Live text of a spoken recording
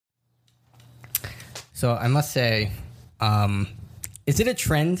So I must say, is it a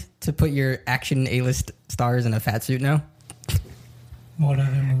trend to put your action A-list stars in a fat suit now? What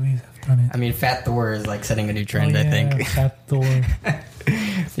other movies have done it? I mean, Fat Thor is like setting a new trend, I think. Fat Thor.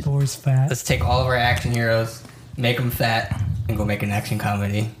 Thor's fat. Let's take all of our action heroes, make them fat, and go make an action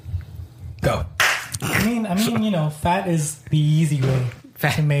comedy. Go. I mean, fat is the easy way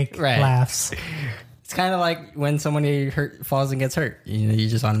to make laughs. It's kind of like when somebody falls and gets hurt. You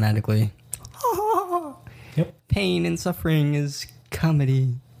just automatically. Yep. Pain and suffering is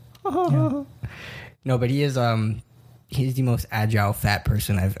comedy. Yeah. No, but he is he's the most agile fat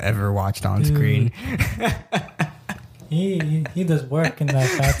person I've ever watched on screen. He does work in that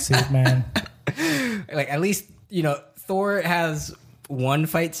fat suit, man. Like, at least, Thor has one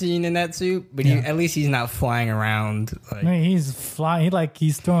fight scene in that suit, but at least he's not flying around. Like, I mean, he's flying.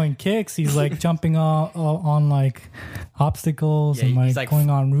 He's throwing kicks. He's like jumping on like obstacles and like going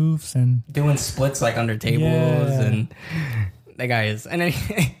on roofs and doing splits like under tables. And that guy is. And then,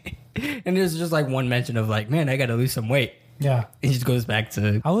 and there's just like one mention of like, man, I got to lose some weight. Yeah, he just goes back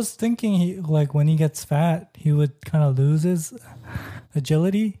to. I was thinking when he gets fat, he would kind of lose his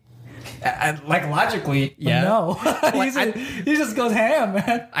agility. Like logically, yeah. No, he just goes ham,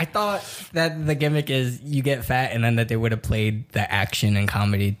 man. I thought that the gimmick is you get fat, and then that they would have played the action and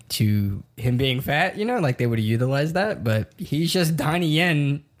comedy to him being fat. Like they would have utilized that. But he's just Donnie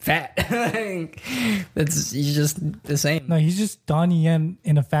Yen fat. He's just the same. No, he's just Donnie Yen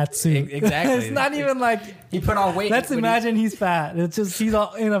in a fat suit. Exactly. It's not even like he put on weight. Let's imagine he's fat. It's just he's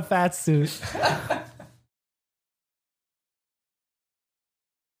all in a fat suit.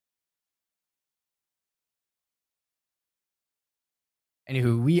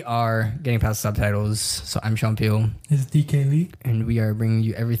 Anywho, we are getting past subtitles. So I'm Sean Peel. This is DK Lee. And we are bringing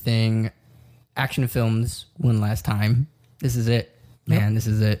you everything action films one last time. This is it. Man, This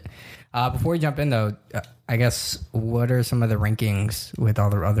is it. Before we jump in, though, I guess, what are some of the rankings with all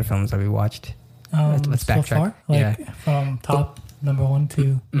the other films that we watched? Let's backtrack. So far, from top number 1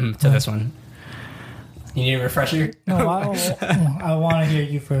 to this one. You need a refresher? No, I want to hear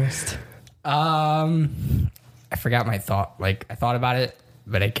you first. I forgot my thought. Like, I thought about it,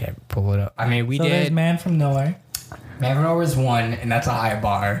 but I can't pull it up. I mean, So there's Man from Nowhere. Man from Nowhere is 1, and that's a high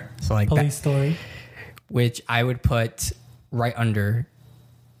bar. So like Police Story, which I would put right under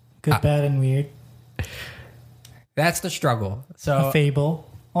Good, Bad, and Weird. That's the struggle. So A Fable.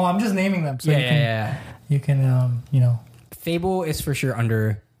 Oh, I'm just naming them. So you can Fable is for sure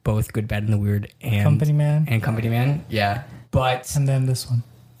under both Good, Bad, and the Weird and Company Man. And Company Man. Yeah. But and then this one.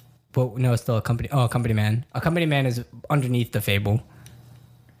 But no, it's still a Company. Oh, Company Man. A Company Man is underneath the Fable.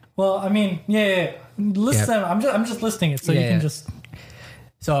 Well, I mean, list them. I'm just listing it so you can just.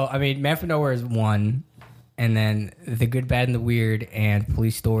 So I mean, Man from Nowhere is 1, and then The Good, Bad, and the Weird and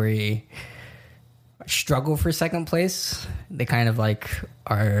Police Story struggle for second place. They kind of like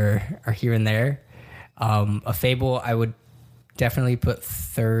are here and there. A Fable, I would definitely put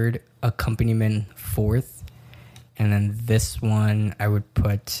 3rd. A Company Man 4th, and then this one I would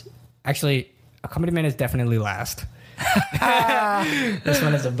put. Actually, A Company Man is definitely last. This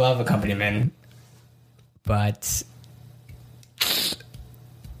one is above A Company Man. But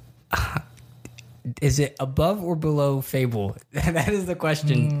is it above or below Fable? That is the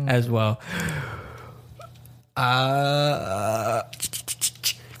question as well. I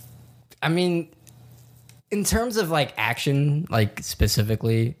mean, in terms of like action, like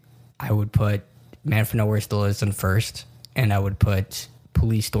specifically, I would put Man from Nowhere still is in 1st, and I would put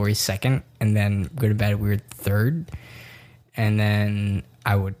Police Story 2nd, and then Good, Bad, Weird 3rd, and then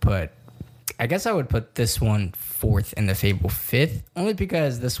I would put this one 4th and the Fable 5th, only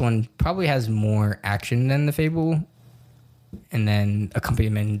because this one probably has more action than the Fable, and then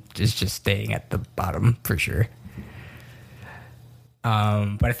Accompaniment is just staying at the bottom for sure.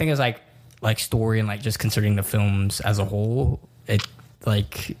 But I think it's like story and like just considering the films as a whole, it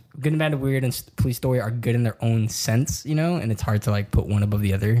like Good and Bad and Weird and Police Story are good in their own sense, and it's hard to like put one above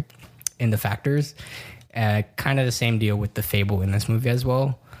the other in the factors. Kind of the same deal with the Fable in this movie as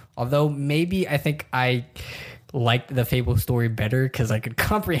well. Although maybe I think I liked the Fable story better because I could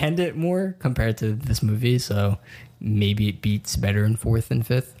comprehend it more compared to this movie. So maybe it beats better in 4th and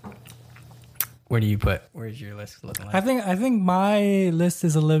 5th. Where's your list looking like? I think my list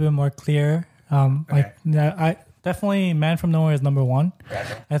is a little bit more clear. Okay. I definitely Man from Nowhere is number 1.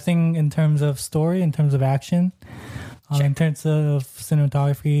 Gotcha. I think in terms of story, in terms of action, in terms of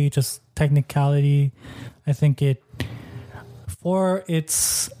cinematography, just technicality, I think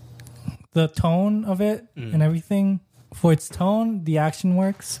the tone of it and everything, for its tone, the action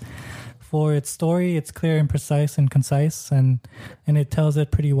works. For its story, it's clear and precise and concise, and it tells it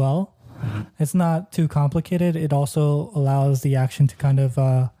pretty well. It's not too complicated. It also allows the action to kind of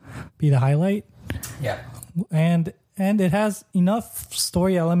be the highlight. Yeah. And it has enough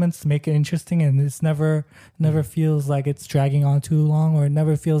story elements to make it interesting, and it's never feels like it's dragging on too long, or it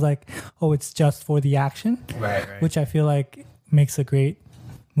never feels like, oh, it's just for the action. Right. Which I feel like makes a great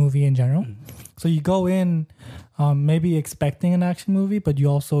movie in general. So you go in maybe expecting an action movie, but you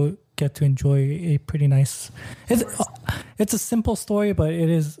also get to enjoy a pretty nice. It's a simple story, but it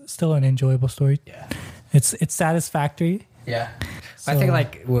is still an enjoyable story. Yeah. It's satisfactory. Yeah. So, I think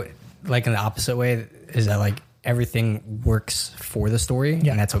like in the opposite way is that like everything works for the story,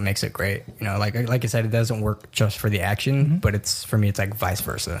 and that's what makes it great. You know, like I said, it doesn't work just for the action, but it's for me, it's like vice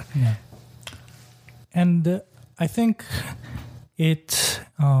versa. Yeah. And I think it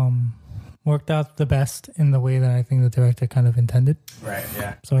worked out the best in the way that I think the director kind of intended. Right.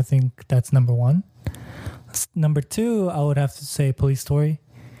 Yeah. So I think that's number one. Number two, I would have to say Police Story.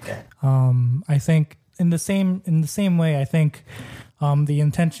 Okay. I think in the same way, I think the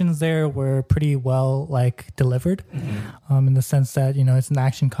intentions there were pretty well like delivered, in the sense that, you know, it's an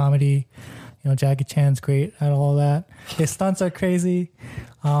action comedy. You know, Jackie Chan's great at all that. His stunts are crazy.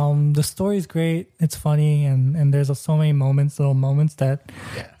 The story's great. It's funny, and there's so many little moments that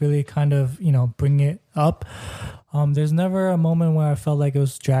really kind of, you know, bring it up. There's never a moment where I felt like it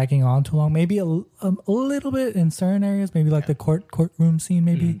was dragging on too long. Maybe a little bit in certain areas, maybe like the courtroom scene,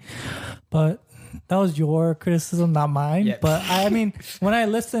 maybe. But that was your criticism, not mine. Yep. But I mean, when I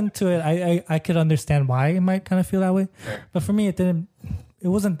listened to it, I could understand why it might kind of feel that way. Sure. But for me, it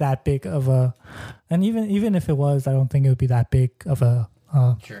wasn't that big of a, and even if it was, I don't think it would be that big of a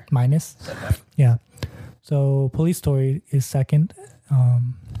minus. Yeah. So Police Story is second.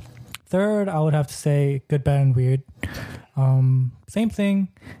 Third, I would have to say Good, Bad, and Weird. Same thing.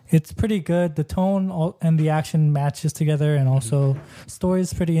 It's pretty good. The tone and the action matches together, and also story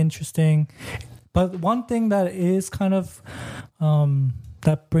is pretty interesting. But one thing that is kind of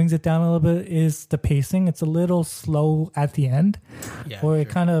that brings it down a little bit is the pacing. It's a little slow at the end, it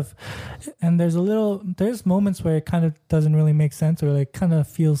kind of, and there's moments where it kind of doesn't really make sense, or like kind of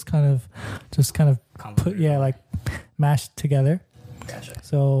feels kind of just kind of like mashed together. Gotcha.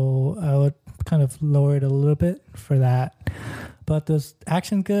 So I would kind of lower it a little bit for that. But the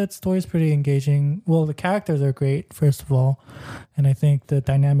action's good, story's pretty engaging. Well, the characters are great, first of all. And I think the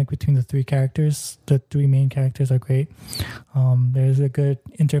dynamic between the three main characters are great. There's a good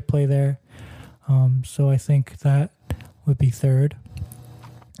interplay there. So I think that would be third.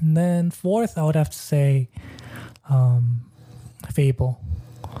 And then fourth, I would have to say Fable.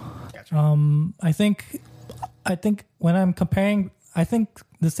 Gotcha. I think when I'm comparing, I think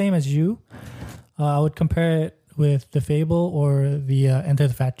the same as you. I would compare it with the Fable or the Enter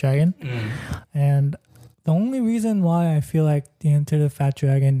the Fat Dragon. And the only reason why I feel like the Enter the Fat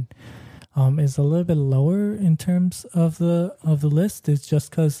Dragon is a little bit lower in terms of the list is just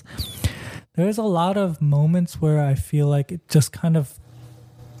because there's a lot of moments where I feel like it just kind of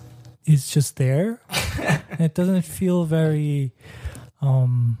is just there. And it doesn't feel very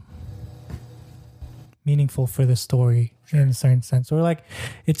meaningful for the story in a certain sense, or like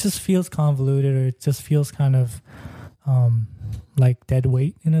it just feels convoluted, or it just feels kind of like dead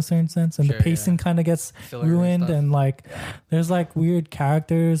weight in a certain sense, and the pacing kind of gets ruined, and like there's like weird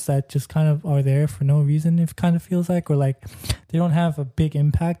characters that just kind of are there for no reason, it kind of feels like, or like they don't have a big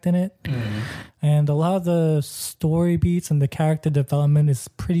impact in it. And a lot of the story beats and the character development is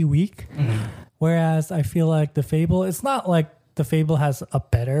pretty weak, whereas I feel like the Fable, it's not like the Fable has a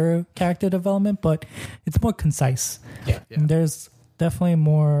better character development, but it's more concise. And there's definitely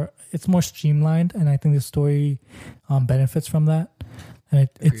it's more streamlined, and I think the story benefits from that. And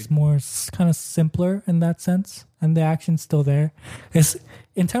it's more kind of simpler in that sense, and the action's still there.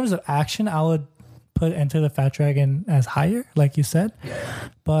 In terms of action, I would put Enter the Fat Dragon as higher, like you said.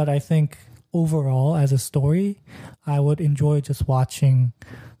 But I think overall, as a story, I would enjoy just watching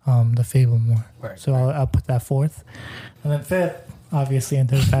the Fable more. So I'll put that fourth. And then fifth, obviously,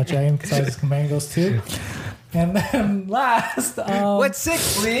 Enter the Fat Dragon, because I was just comparing those two. And then last... What's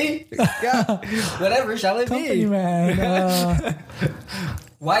sixth, Lee? Whatever shall it Company be? Man.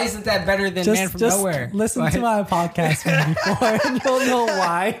 Why isn't that better than Man from Nowhere? Listen to my podcast from before, and you'll know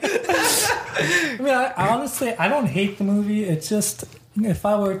why. I mean, I honestly, I don't hate the movie. It's just, if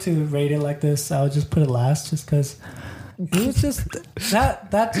I were to rate it like this, I would just put it last, just because it was just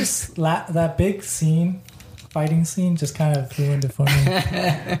that big fighting scene just kind of ruined it for me.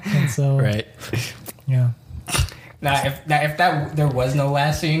 And so, yeah. Now, if there was no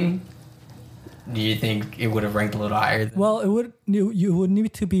last scene, do you think it would have ranked a little higher? Well, it would. You would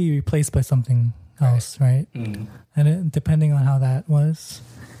need to be replaced by something else, right? And depending on how that was,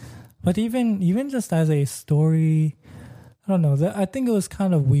 But even just as a story, I don't know. I think it was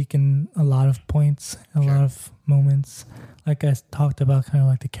kind of weak in a lot of points, a lot of moments. Like I talked about, kind of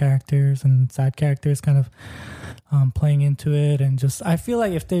like the characters and side characters kind of playing into it. And just, I feel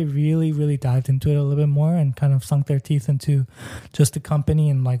like if they really, really dived into it a little bit more and kind of sunk their teeth into just the company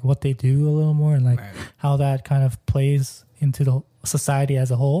and like what they do a little more and like how that kind of plays into the society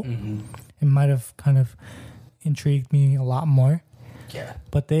as a whole, it might have kind of intrigued me a lot more. Yeah.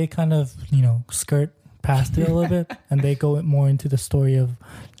 But they kind of, skirt past it a little bit and they go more into the story of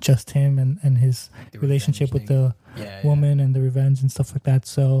just him and his relationship with the woman and the revenge and stuff like that.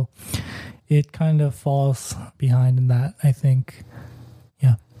 So it kind of falls behind in that, I think.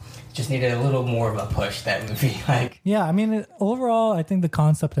 Yeah. Just needed a little more of a push, that movie. Yeah, I mean, overall, I think the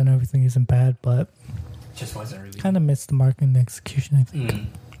concept and everything isn't bad, but just wasn't really kind of missed the mark in the execution, I think.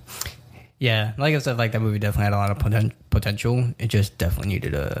 Yeah, like I said, like that movie definitely had a lot of potential. It just definitely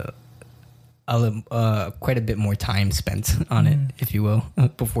needed quite a bit more time spent on it, if you will,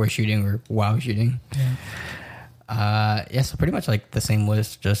 before shooting or while shooting. So pretty much like the same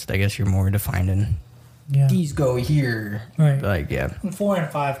list, just I guess you're more defined in these go here. Right. Like, 4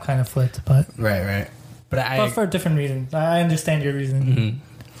 and 5 kind of flipped, but... Right. But for different reasons. I understand your reason.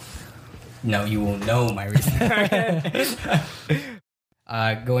 No, you will know my reason.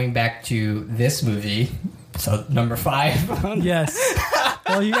 Going back to this movie, so number 5. Yes.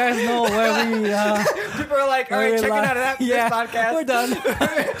 Well, you guys know where we... People are like, all right, checking out of this podcast. We're done.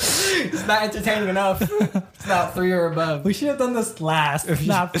 It's not entertaining enough. It's not 3 or above. We should have done this last,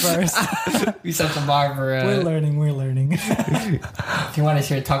 not first. We set the bar for... We're learning. If you want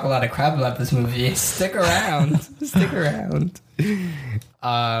to talk a lot of crap about this movie, stick around. No,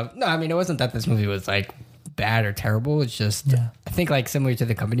 I mean, it wasn't that this movie was like bad or terrible. It's just, I think like similar to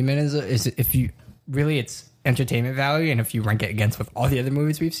The Company Man is if you... Really, it's entertainment value, and if you rank it against with all the other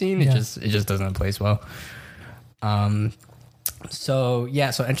movies we've seen, it just doesn't place well. So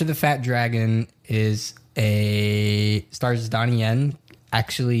Enter the Fat Dragon stars Donnie Yen.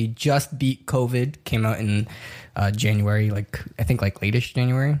 Actually, just beat COVID. Came out in January, I think latest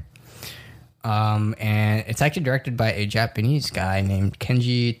January. And it's actually directed by a Japanese guy named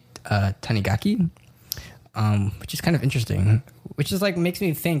Kenji Tanigaki, which is kind of interesting. Which is makes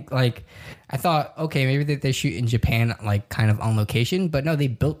me think I thought, okay, maybe they shoot in Japan kind of on location, but no, they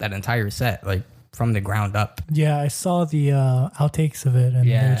built that entire set from the ground up. Yeah, I saw the outtakes of it, and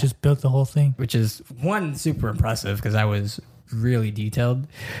they just built the whole thing, which is one, super impressive because I was really detailed,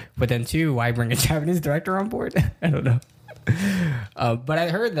 but then 2, why bring a Japanese director on board? I don't know. But I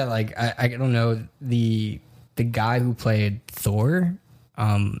heard that I don't know, the guy who played Thor,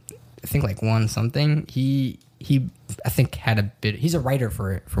 I think won something. He I think had a bit. He's a writer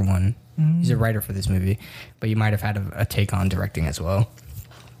for it, for one. He's a writer for this movie, but he might have had a take on directing as well.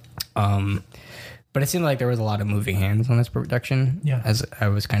 But it seemed like there was a lot of moving hands on this production. Yeah, as I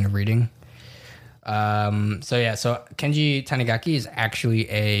was kind of reading. So Kenji Tanigaki is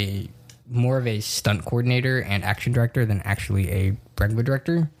actually more of a stunt coordinator and action director than actually a regular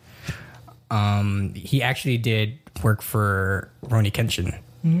director. He actually did work for Rurouni Kenshin.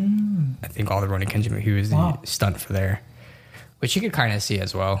 I think all the Rurouni Kenshin, he was the stunt for there, which you could kind of see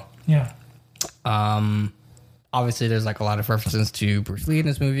as well. Yeah. Obviously, there's a lot of references to Bruce Lee in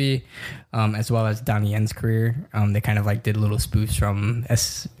this movie, as well as Donnie Yen's career. They kind of did little spoofs from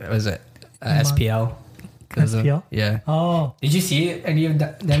SPL. SPL? Yeah. Oh. Did you see any of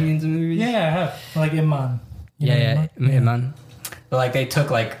Donnie Yen's movies? Yeah, I have. Imman. Imman. But they took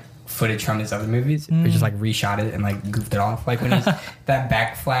footage from his other movies. They just reshot it and goofed it off. When he's that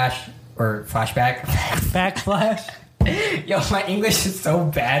backflash or flashback. Backflash. Yo, my English is so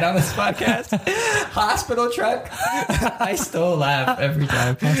bad on this podcast. Hospital truck. I still laugh every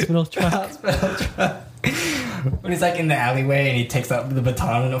time. Hospital truck. When he's in the alleyway and he takes out the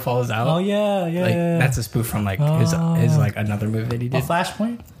baton and it falls out. Oh yeah. That's a spoof from his another movie that he did.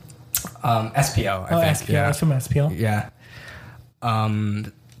 Flashpoint. SPL. I think. SPL. That's from SPL. Yeah.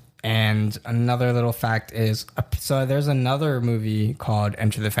 And another little fact is, so there's another movie called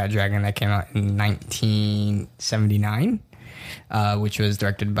Enter the Fat Dragon that came out in 1979, which was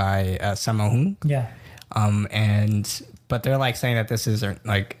directed by Sammo Hung. Yeah. But they're saying that this isn't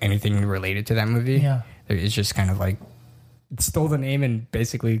anything related to that movie. Yeah. It's just kind of stole the name and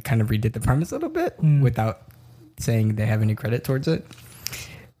basically kind of redid the premise a little bit without saying they have any credit towards it.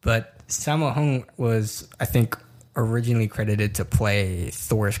 But Sammo Hung was, I think, originally credited to play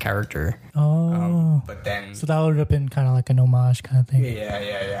Thor's character. But then... So that would have been kind of an homage kind of thing.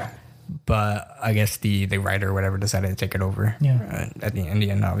 Yeah. But I guess the writer or whatever decided to take it over. Yeah. In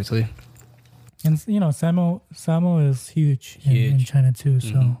the end, obviously. And, Sammo is huge in China too,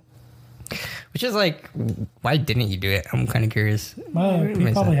 so... Which is like, why didn't you do it? I'm kind of curious. Well,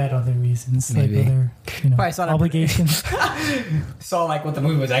 he probably had other reasons, Maybe. like other, Probably saw that- obligations. Saw like what the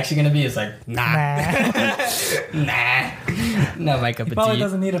movie was actually going to be. It's like, nah. Not my cup He of probably tea.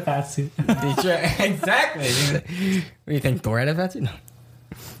 doesn't need a fat suit. Exactly. What do you think, Thor had a fat suit?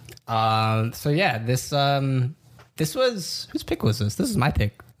 No. So yeah, this was, whose pick was this? This is my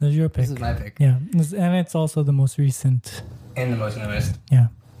pick. This is your pick. This is my pick. Yeah, and it's also the most recent. And the most newest. Yeah.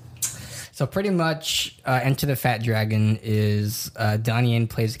 So pretty much, Enter the Fat Dragon is Donnie Yen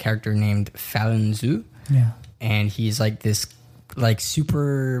plays a character named Fallon Zhu, Yeah. and he's like this like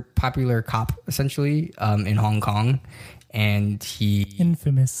super popular cop essentially in Hong Kong, and he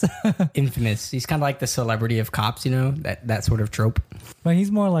Infamous. infamous. He's kind of like the celebrity of cops, that sort of trope. But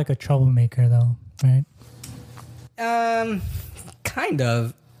he's more like a troublemaker, though, right? Kind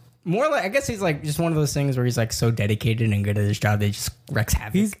of. More like, I guess he's like just one of those things where he's like so dedicated and good at his job that he just wrecks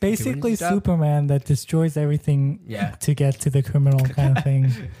havoc. He's doing basically his job. Superman that destroys everything Yeah. to get to the criminal kind of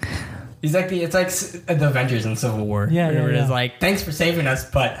thing. He's like it's like the Avengers in Civil War. Yeah, where yeah. it's like, thanks for saving us,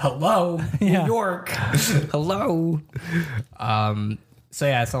 but hello, Yeah. New York, hello. So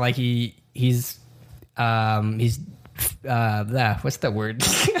yeah, so like he's what's the word?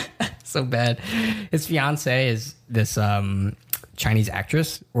 So bad. His fiance is this Chinese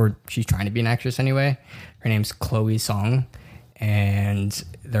actress, or she's trying to be an actress anyway. Her name's Chloe Song, and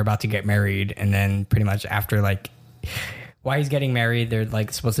they're about to get married. And then pretty much after like while he's getting married, they're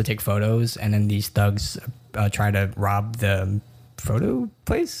like supposed to take photos, and then these thugs try to rob the photo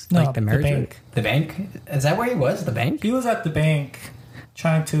place, No, like the the marriage bank. The bank? Is that where he was? The bank? He was at the bank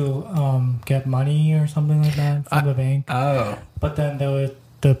trying to get money or something like that from the bank. Oh, But then the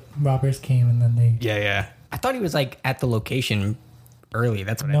robbers came and then they... yeah. I thought he was like at the location early.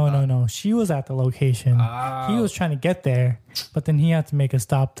 That's what I thought. No. She was at the location. He was trying to get there, but then he had to make a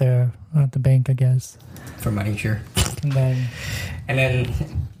stop there at the bank, I guess. For money, sure. And then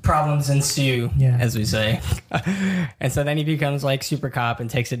problems ensue, Yeah. as we say. And so then he becomes like super cop and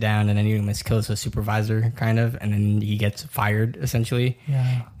takes it down, and then he almost kills a supervisor, kind of, and then he gets fired essentially.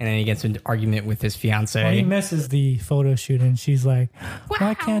 yeah. And then he gets into an argument with his fiance. Well, he misses the photo shoot, and she's like,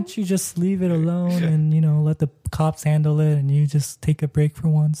 "Why can't you just leave it alone and let the cops handle it, and you just take a break for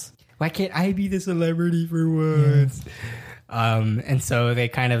once?" Why can't I be the celebrity for once? And so they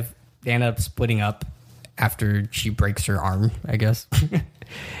end up splitting up after she breaks her arm, I guess.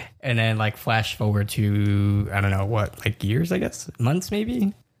 And then like flash forward to, I don't know what, like years, I guess, months maybe.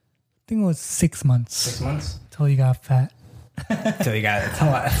 I think it was 6 months 6 months. till he got fat. So you got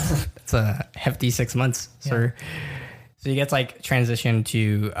it's a hefty 6 months, sir. So he gets like transitioned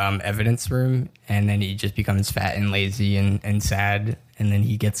to evidence room, and then he just becomes fat and lazy and sad. And then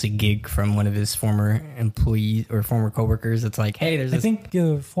he gets a gig from one of his former employees or former coworkers. It's like, hey, there's I this. think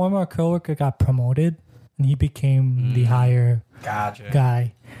the former coworker got promoted, and he became the higher Gotcha.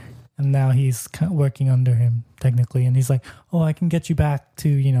 guy. And now he's working under him technically, and he's like, "Oh, I can get you back to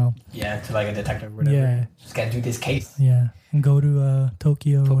Yeah, to like a detective or whatever. Yeah. Just gotta do this case. and go to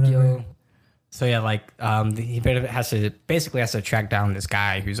Tokyo or whatever." So yeah, like he basically has to track down this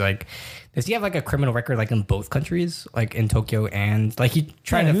guy who's like, does he have like a criminal record like in both countries, like in Tokyo, and like he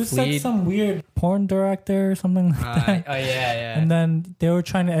tried He to was flee? like some weird porn director or something like that. Oh yeah. And then they were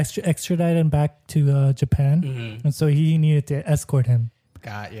trying to extradite him back to Japan, Mm-hmm. and so he needed to escort him.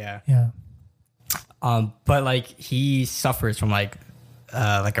 Yeah. Yeah, But like he suffers from like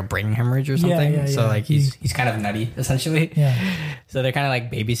a brain hemorrhage or something. yeah, So yeah. like he's kind of nutty essentially. yeah. So they're kind of like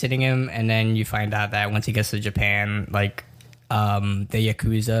babysitting him, and then you find out that once he gets to Japan, like the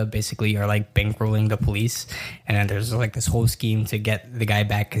Yakuza basically are like bankrolling the police, and then there's like this whole scheme to get the guy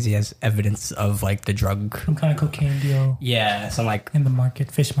back because he has evidence of like the drug. Some kind of cocaine deal Yeah, some like in the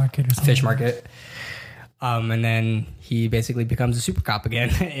market, fish market or something. fish market. And then he basically becomes a super cop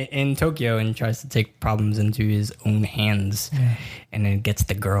again in Tokyo and tries to take problems into his own hands. Yeah. And then gets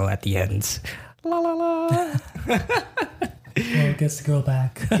the girl at the end. La la la. Well, gets the girl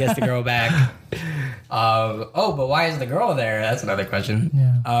back. Gets the girl back. But why is the girl there? That's another question.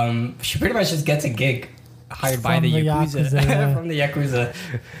 Yeah. She pretty much just gets a gig hired by From the the Yakuza. Yakuza, yeah. From the Yakuza.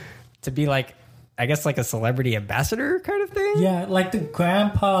 To be like, I guess like a celebrity ambassador kind of thing. Yeah, like the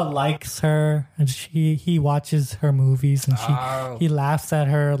grandpa likes her, and he watches her movies, and Oh. he laughs at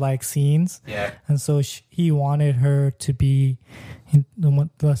her like scenes. Yeah. And so he wanted her to be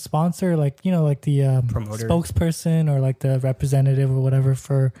the sponsor, like like the Promoter. spokesperson or like the representative or whatever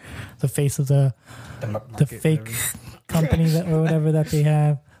for the face of the market, fake whatever. company or whatever that they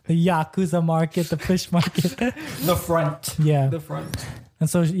have, the Yakuza market, the fish market. The front. Yeah. The front. And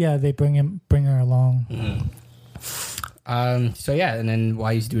so they bring her along. So yeah, and then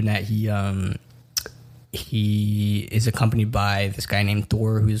while he's doing that, he is accompanied by this guy named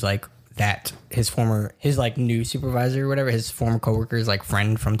Thor, who's like his like new supervisor or whatever, his former coworker's like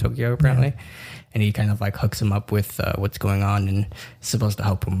friend from Tokyo apparently. Yeah. And he kind of like hooks him up with what's going on and is supposed to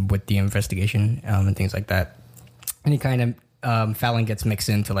help him with the investigation and things like that. And he kind of Fallon gets mixed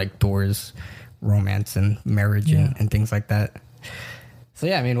into like Thor's romance and marriage and things like that. So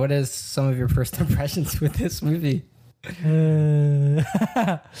yeah, I mean, what is some of your first impressions with this movie?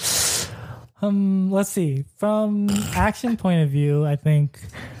 Let's see. From action point of view, I think,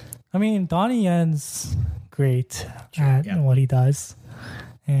 Donnie Yen's great at what he does.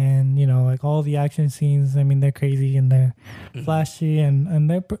 And, like all the action scenes, they're crazy and they're flashy and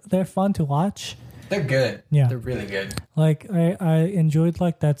they're fun to watch. They're good. Yeah. They're really good. Like I enjoyed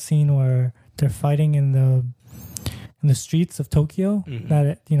like that scene where they're fighting in the streets of Tokyo.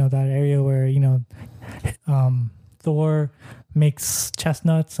 That that area where, Thor makes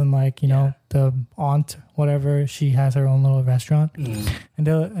chestnuts and like the aunt, whatever, she has her own little restaurant, and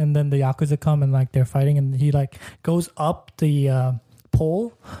then the Yakuza come and like they're fighting and he like goes up the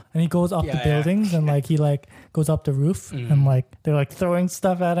pole and he goes up the buildings and like he like goes up the roof and like they're like throwing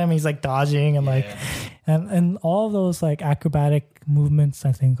stuff at him, he's like dodging and like and all those like acrobatic movements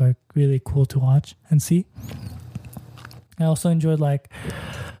I think are really cool to watch and see. I also enjoyed like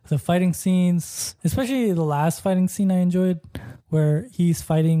the fighting scenes, especially the last fighting scene I enjoyed where he's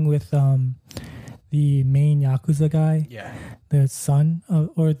fighting with the main Yakuza guy, the son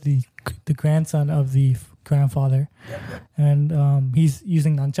or the grandson of the grandfather, and he's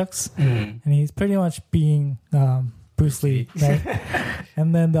using nunchucks and he's pretty much being Bruce Lee, right?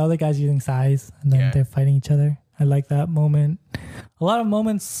 And then the other guy's using sais and then they're fighting each other. I like that moment. A lot of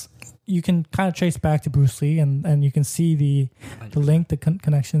moments you can kind of trace back to Bruce Lee and you can see the link, the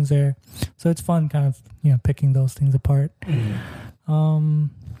connections there. So it's fun kind of, picking those things apart.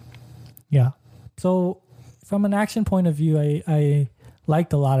 Yeah. So from an action point of view, I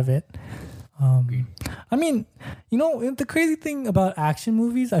liked a lot of it. The crazy thing about action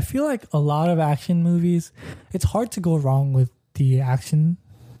movies, I feel like a lot of action movies, it's hard to go wrong with the action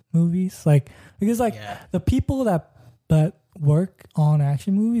movies. Because the people that work on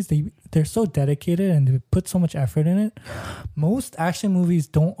action movies, they're so dedicated and they put so much effort in it. Most action movies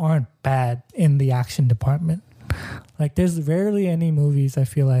aren't bad in the action department. Like there's rarely any movies I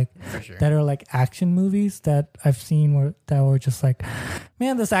feel like that are like action movies that I've seen that were just like,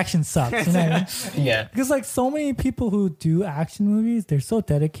 man, this action sucks. You know what I mean? Yeah. Because like so many people who do action movies, they're so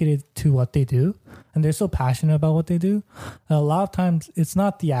dedicated to what they do and they're so passionate about what they do. And a lot of times it's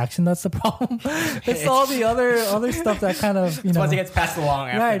not the action that's the problem. It's all the other stuff that kind of, it's once it gets passed along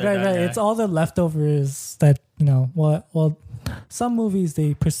after right. Yeah. It's all the leftovers that, well, some movies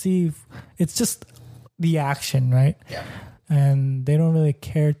they perceive it's just the action, right? Yeah. And they don't really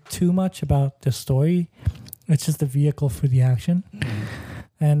care too much about the story. It's just a vehicle for the action.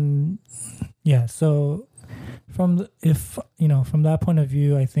 And yeah, so from that point of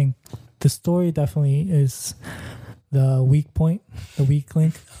view, I think the story definitely is the weak point, the weak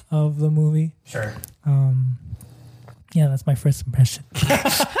link of the movie. Sure. Yeah, that's my first impression. The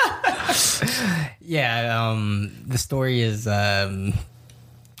story is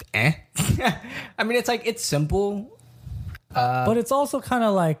it's simple, but it's also kind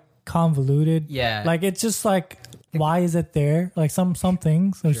of like convoluted. Yeah, like it's just like, why is it there? Like some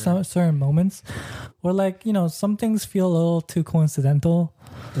things or some certain moments where like some things feel a little too coincidental.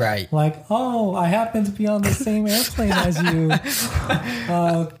 Right. Like, oh, I happen to be on the same airplane as you.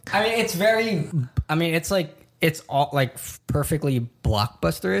 It's all like perfectly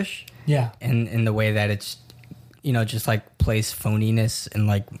blockbuster-ish. Yeah. In the way that it's just like plays phoniness and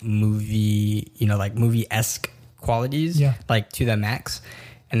like movie, like movie-esque qualities, like to the max.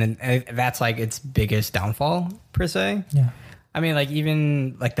 And then that's like its biggest downfall per se. Yeah. I mean, like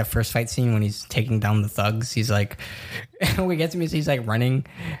even like the first fight scene when he's taking down the thugs, he's like, we get to me, he's like running,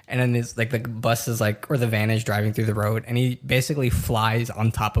 and then this like the bus is like, or the van is driving through the road, and he basically flies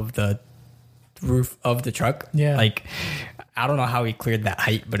on top of the roof of the truck. Yeah. Like, I don't know how he cleared that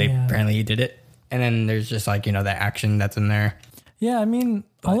height, but apparently he did it. And then there's just like, that action that's in there. Yeah, I mean,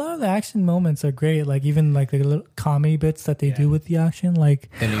 a lot of the action moments are great. Like even like the little comedy bits that they do with the action, like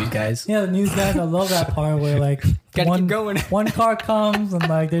the news guys. Yeah, the news guys. I love that part where like one car comes and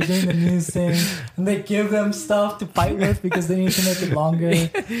like they're doing the news thing, and they give them stuff to fight with because they need to make it longer.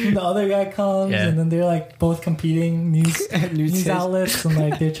 And the other guy comes, and then they're like both competing news outlets, and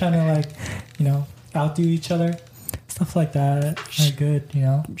like they're trying to like outdo each other. Stuff like that are good,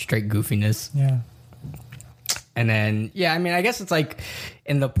 Straight goofiness. Yeah. And then, I guess it's like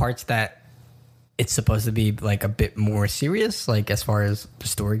in the parts that it's supposed to be like a bit more serious, like as far as the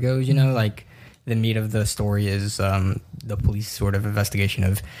story goes, you know, like the meat of the story is the police sort of investigation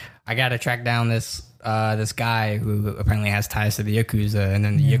of, I gotta track down this guy who apparently has ties to the Yakuza, and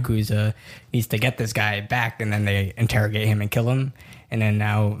then the Yakuza needs to get this guy back, and then they interrogate him and kill him, and then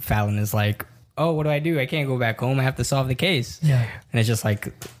now Fallon is like, oh, what do? I can't go back home. I have to solve the case. Yeah. And it's just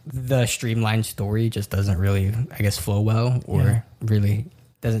like the streamlined story just doesn't really, I guess, flow well, or really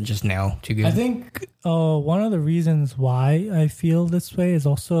doesn't just nail too good. I think one of the reasons why I feel this way is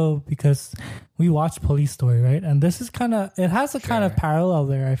also because we watch Police Story, right? And this is it has a kind of parallel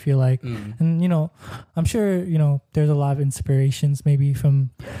there, I feel like. And, you know, I'm sure, you know, there's a lot of inspirations maybe from,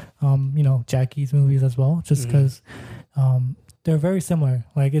 you know, Jackie's movies as well, just because they're very similar.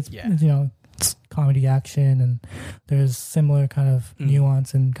 Like, it's, you know, it's comedy action, and there's similar kind of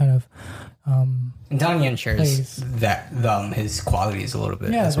nuance and kind of and Donnie Yen shares that his qualities a little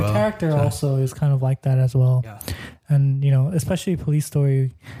bit as well. Yeah, the character also is kind of like that as well. Yeah. And, you know, especially Police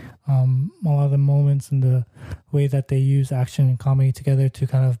Story, a lot of the moments and the way that they use action and comedy together to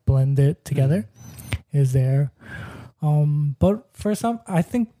kind of blend it together is there. But for some, I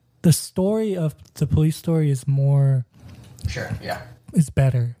think the story of the Police Story is more... is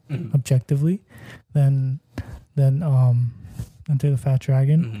better objectively than Enter the Fat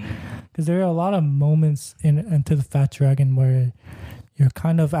Dragon, because there are a lot of moments in Enter the Fat Dragon where you're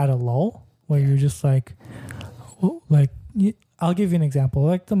kind of at a lull, where you're just like I'll give you an example,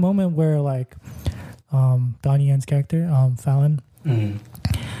 like the moment where like Donnie Yen's character Fallon,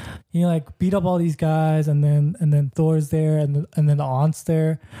 you like beat up all these guys, and then Thor's there, and then the aunt's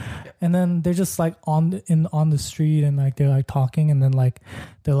there, and then they're just like on the street, and like they're like talking, and then like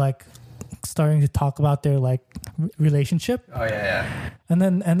they're like starting to talk about their like relationship. Oh yeah. And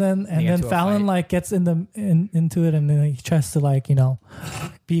then Fallon like gets into it, and then he tries to like, you know,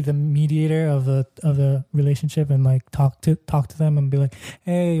 be the mediator of the relationship, and like talk to them and be like,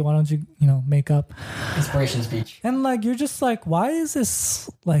 hey, why don't you make up? Inspiration speech. And like you're just like, why is this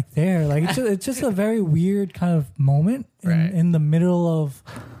like there? Like it's just a very weird kind of moment in the middle of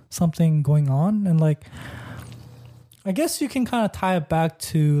something going on, and like I guess you can kind of tie it back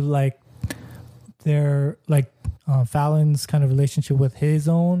to like their like Fallon's kind of relationship with his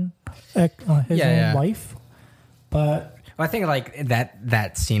own wife, but I think like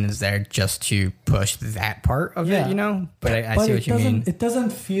that scene is there just to push that part of it, you know. But I see what you mean. It doesn't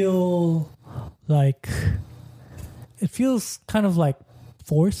feel like, it feels kind of like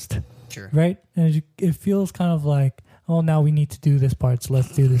forced, right? And it feels kind of like, oh, now we need to do this part, so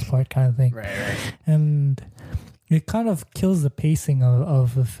let's do this part, kind of thing. Right. And it kind of kills the pacing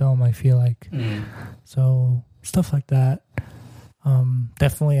of the film, I feel like. So stuff like that,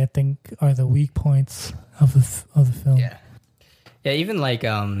 definitely I think are the weak points of the film. Yeah, even like you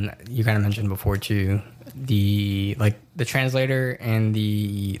kind of mentioned before too, the translator and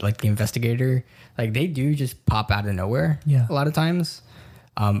the investigator, like they do just pop out of nowhere. Yeah, a lot of times.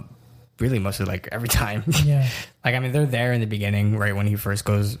 Really, mostly like every time. Yeah, like I mean, they're there in the beginning, right when he first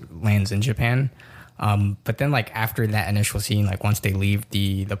lands in Japan. But then like after that initial scene, like once they leave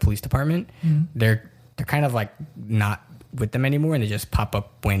the police department, they're kind of like not with them anymore, and they just pop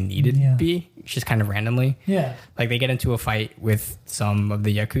up when needed be, just kind of randomly. Yeah, like they get into a fight with some of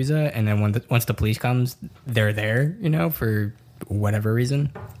the Yakuza, and then once the police comes, they're there, you know, for whatever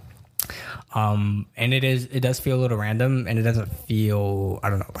reason. And it does feel a little random, and it doesn't feel,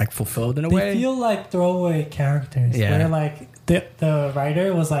 I don't know, like fulfilled in a way. They feel like throwaway characters. Yeah, where like the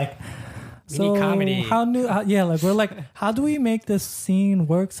writer was like, so comedy. We're like, how do we make this scene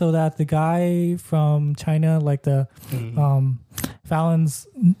work so that the guy from China, like the Fallon's,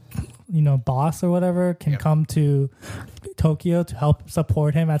 you know, boss or whatever, can come to Tokyo to help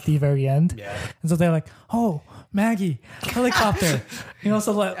support him at the very end. Yeah. And so they're like, oh, Maggie, helicopter. You know,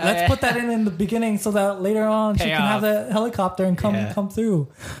 so let's put that in the beginning so that later on she can have the helicopter and come through.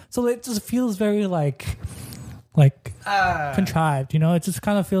 So it just feels very like contrived, you know. It just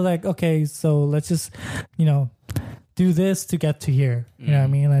kind of feels like, okay, so let's just, you know, do this to get to here. You know what I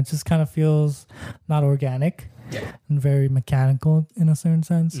mean? It just kind of feels not organic and very mechanical in a certain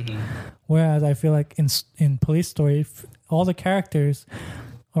sense. Whereas I feel like in Police Story, all the characters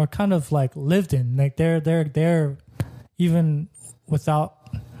are kind of like lived in, like they're even without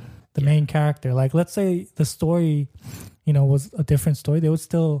the main character. Like let's say the story, you know, was a different story, they would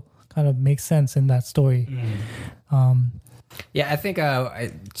still kind of make sense in that story. I think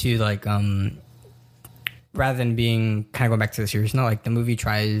to like rather than being kind of going back to the serious note, like the movie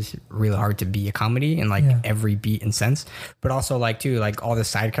tries really hard to be a comedy in like every beat and sense, but also like too, like all the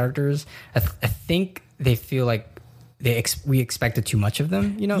side characters, I think they feel like we expected too much of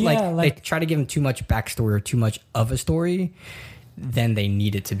them. You know, Yeah, like they try to give them too much backstory or too much of a story than they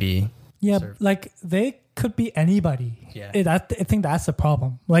need it to be. Yeah, served. like they could be anybody. Yeah. I think that's the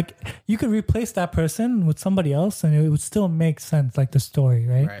problem. Like you could replace that person with somebody else and it would still make sense, like the story,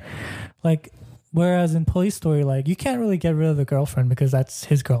 right? Right. Like whereas in Police Story, like you can't really get rid of the girlfriend because that's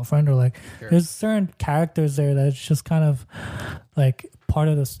his girlfriend, or like there's certain characters there that's just kind of like part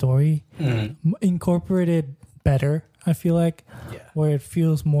of the story incorporated better, I feel like, where it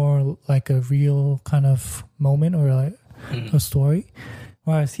feels more like a real kind of moment or like a story.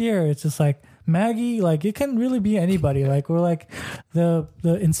 Whereas here, it's just like Maggie, like it can really be anybody. Like we're like the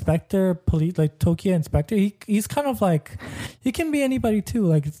inspector, police, like Tokyo inspector. He's kind of like he can be anybody too.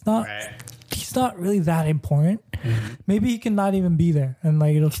 Like it's not he's not really that important. Maybe he can not even be there, and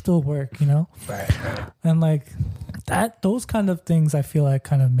like it'll still work, you know. Right. And like those kind of things, I feel like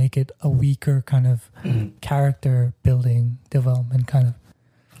kind of make it a weaker kind of character building development kind of.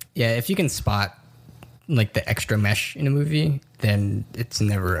 Yeah, if you can spot like the extra mesh in a movie, then it's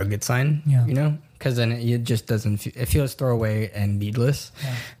never a good sign. Yeah. You know, because then it just doesn't. It feels throwaway and needless,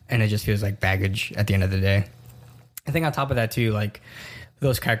 and it just feels like baggage at the end of the day. I think on top of that too, like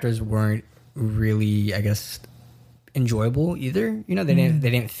those characters weren't really, I guess, enjoyable either. You know, they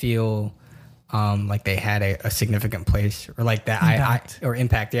didn't feel like they had a significant place or like that Impact.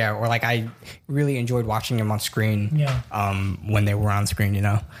 impact. Yeah, or like I really enjoyed watching them on screen. Yeah. When they were on screen, you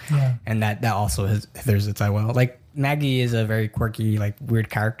know. Yeah. And that also has its eye well. Like Maggie is a very quirky, like weird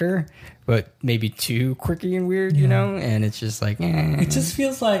character, but maybe too quirky and weird, you know. And it's just like It just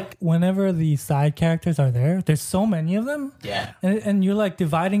feels like whenever the side characters are there's so many of them. Yeah. And you're like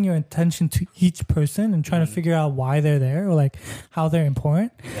dividing your attention to each person and trying to figure out why they're there or like how they're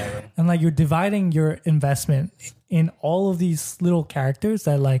important. Exactly. And like you're dividing your investment in all of these little characters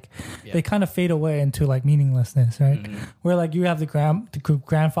that like they kind of fade away into like meaninglessness, right? Where like you have the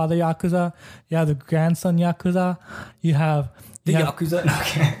grandfather Yakuza, you have the grandson Yakuza, you have The Yakuza.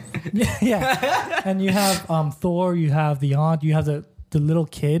 Okay. yeah. And you have Thor, you have the aunt, you have the little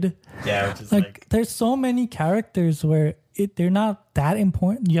kid. Yeah, which is Like there's so many characters where they're not that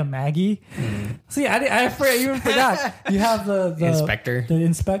important. You have Maggie. See, I even forgot. You have the Inspector. The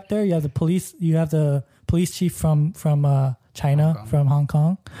inspector. You have the police. You have the police chief from China, from Hong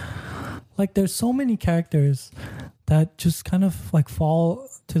Kong. Like there's so many characters that just kind of like fall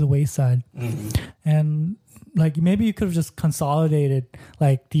to the wayside. And like maybe you could have just consolidated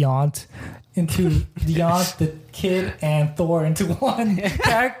like the aunt into the aunt, the kid, and Thor into one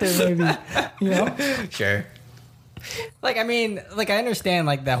character, maybe, you know? Sure. Like, I mean, like, I understand,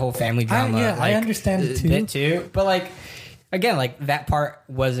 like, that whole family drama. I understand it, too. Bit too. But, like, again, like, that part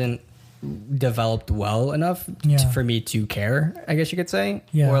wasn't developed well enough for me to care, I guess you could say.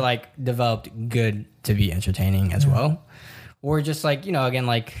 Yeah. Or, like, developed good to be entertaining as well. Or just, like, you know, again,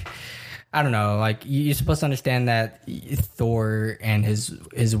 like, I don't know, like, you're supposed to understand that Thor and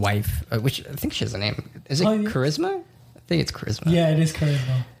his wife, which I think she has a name. Is it Charisma? I think it's Charisma. Yeah, it is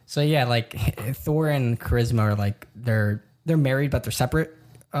Charisma. So yeah, like Thor and Charisma are like they're married but they're separate,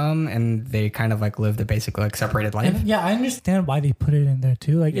 and they kind of like live the basic like separated life. And I understand why they put it in there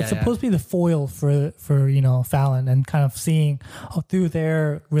too. Like it's supposed to be the foil for you know Fallon and kind of seeing through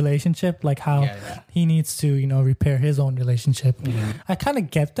their relationship like how he needs to you know repair his own relationship. I kind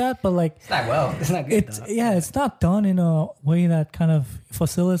of get that, but like it's not well. It's not good. It's not done in a way that kind of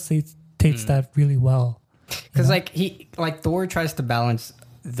facilitates that really well. Because like Thor tries to balance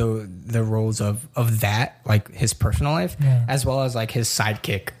the roles of that, like his personal life, as well as like his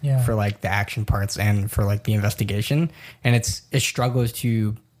sidekick for like the action parts and for like the investigation, and it struggles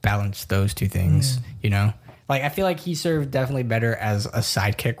to balance those two things. You know, like I feel like he served definitely better as a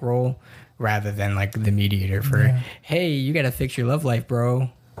sidekick role rather than like the mediator for hey, you gotta fix your love life, bro.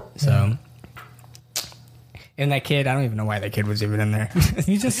 So and that kid, I don't even know why that kid was even in there.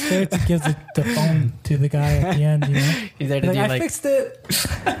 He's just there to give the phone to the guy at the end, you know? He's there to do I fixed it.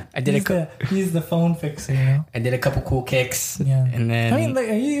 He's the phone fixer, you know? I did a couple cool kicks. Yeah. And then... I mean, like,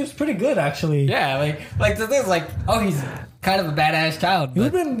 he was pretty good, actually. Yeah, like the thing is like, oh, he's kind of a badass child. It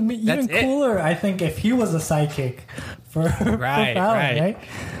would have been even cooler, I think, if he was a sidekick for Fallon, right?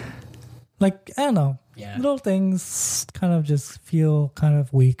 Like, I don't know. Yeah. Little things kind of just feel kind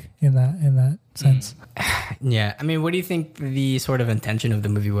of weak in that sense. Yeah. I mean, what do you think the sort of intention of the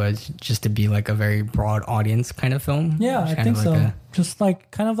movie was? Just to be like a very broad audience kind of film? Yeah, I think so. Just like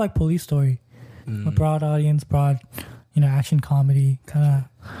kind of like Police Story. A broad audience, broad, you know, action comedy. Kind of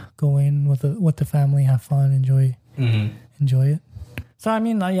go in with the family, have fun, enjoy it. So I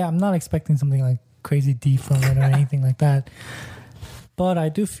mean, I'm not expecting something like crazy deep from it or anything like that. But I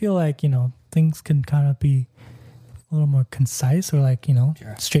do feel like, you know, things can kind of be a little more concise or like, you know,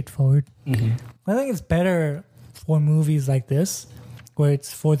 Sure. straightforward. Mm-hmm. I think it's better for movies like this where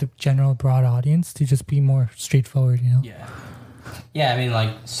it's for the general broad audience to just be more straightforward, you know? Yeah. Yeah, I mean, like,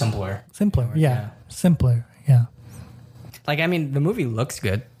 simpler. Simpler. Or, Yeah. Simpler. Yeah. Like, I mean, the movie looks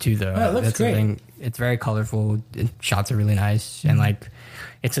good, too, though. Yeah, it looks That's the great. thing. It's very colorful. Shots are really nice. And, like,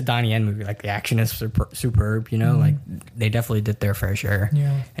 it's a Donnie Yen movie. Like, the action is superb, you know? Like, they definitely did their fair share.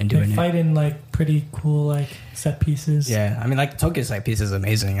 Yeah. And They doing it. fight in like pretty cool like set pieces. Yeah, I mean, like, the Tokyo side piece is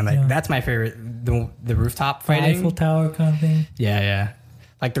amazing. And, like, Yeah. that's my favorite. The rooftop The fighting. Eiffel Tower kind of thing. Yeah, yeah.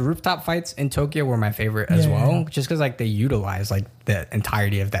 Like the rooftop fights in Tokyo were my favorite as Yeah, well, yeah. just because like they utilize like the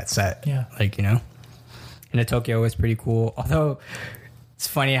entirety of that set. Yeah. Like, you know, and the Tokyo was pretty cool. Although it's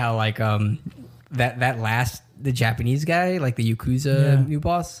funny how like the Japanese guy, like the Yakuza new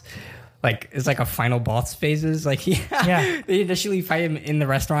boss, like it's like a final boss phases. Like Yeah. they initially fight him in the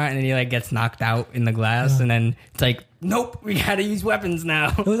restaurant and then he like gets knocked out in the glass and then it's like, nope, we gotta use weapons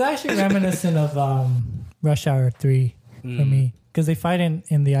now. It was actually reminiscent of Rush Hour 3 for me. Because they fight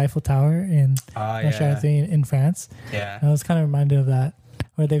in the Eiffel Tower in Rush Hour 3 in France. Yeah. And I was kind of reminded of that.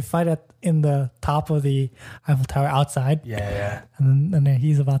 Where they fight in the top of the Eiffel Tower outside. Yeah. And then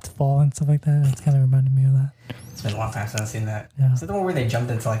he's about to fall and stuff like that. It's kind of reminded me of that. It's been a long time since I've seen that. Yeah. Is that the one where they jumped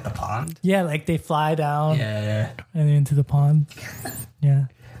into like the pond? Yeah, like they fly down Yeah. and then into the pond. Yeah.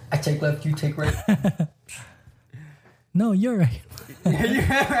 I take left, you take right. No, you're right.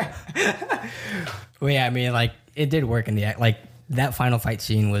 Well, yeah, I mean, like it did work in the act. Like that final fight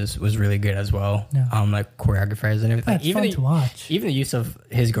scene was really good as well. Yeah. Like choreographers and everything. That's fun to watch. Even the use of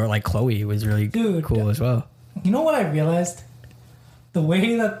his girl, like Chloe, was really Dude, cool as well. You know what I realized? The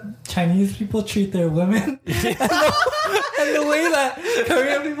way that Chinese people treat their women and the way that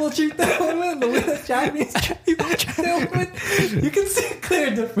Korean people treat their women and the way that Japanese people treat their women, you can see a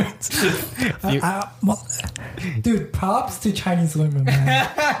clear difference. Dude, props to Chinese women,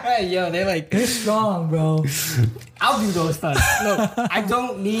 man. Yo, They're strong, bro. I'll do those stunts. No, I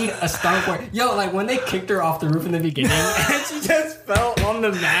don't need a stunt for it. Yo, like when they kicked her off the roof in the beginning and she just fell on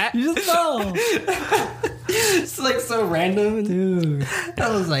the mat. You just know. It's like so random. Dude, That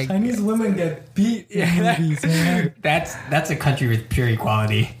was like Chinese women get beat in movies, man. that's a country with pure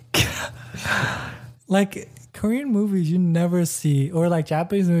equality. Like Korean movies, you never see, or like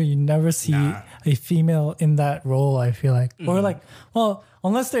Japanese movies, you never see a female in that role. I feel like, or like, well,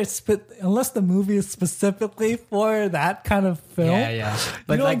 unless the movie is specifically for that kind of film. Yeah.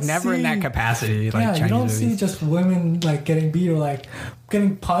 But You like don't never in that see- capacity. Like Yeah, Chinese you don't movies. see just women like getting beat or like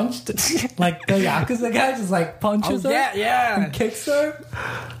getting punched. Like the Yakuza guy just like punches her yeah. and kicks her.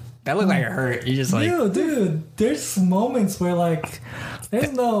 That looked like it hurt. You just like Dude, there's moments where like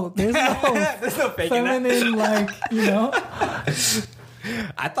there's no there's no faking that. feminine like, you know.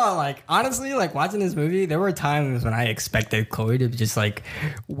 I thought like honestly, like watching this movie, there were times when I expected Chloe to just like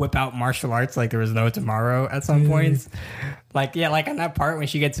whip out martial arts like there was no tomorrow at some points. Like like on that part when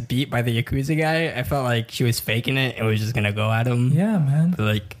she gets beat by the Yakuza guy, I felt like she was faking it and was just gonna go at him. Yeah, man. But,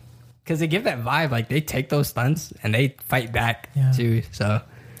 like, because they give that vibe, like they take those stunts and they fight back too. So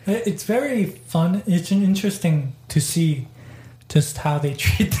It's very fun. It's interesting to see just how they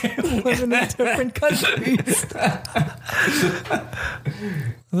treat their women in different countries.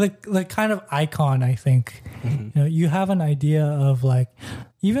 like kind of icon, I think. You know, you have an idea of like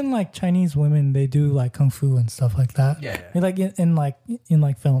even like Chinese women, they do like kung fu and stuff like that. Yeah. Like in like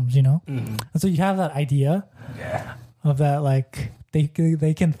films, you know. And so you have that idea of that like they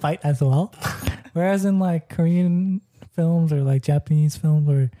can fight as well. Whereas in like Korean films or like Japanese films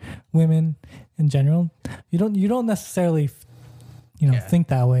or women in general, you don't necessarily think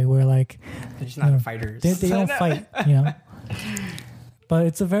that way. Where like they're just not fighters. they don't fight, you know. But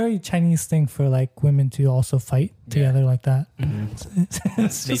it's a very Chinese thing for like women to also fight together like that.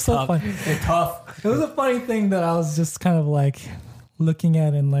 It's just so fun. They're tough. It was a funny thing that I was just kind of like looking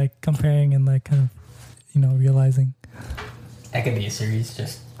at and like comparing and like kind of realizing. That could be a series,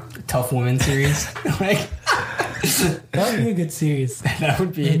 just tough women series. Like That would be a good series. that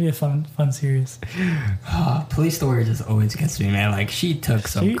would It'd be. be a fun series. Police Story just always gets me, man. Like she took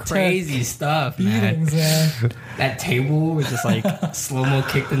some She took crazy stuff, man. Beatings, man. That table was just like slow mo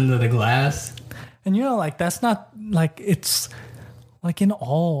kicked into the glass. And like that's not like it's like in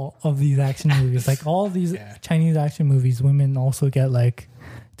all of these action movies, like all these Chinese action movies, women also get like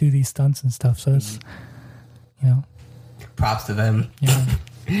do these stunts and stuff. So it's Props to them. yeah.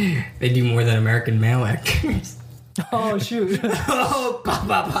 They do more than American male actors. Oh shoot. Oh, pop,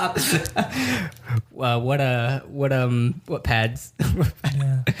 pop, pop. What pads?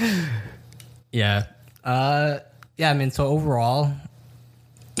 Yeah. Yeah. I mean, so overall,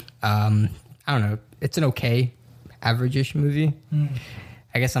 I don't know. It's an okay average-ish movie.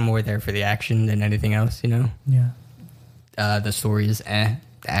 I guess I'm more there for the action than anything else, you know? Yeah. The story is The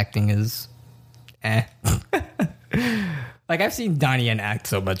acting is Like, I've seen Donnie Yen act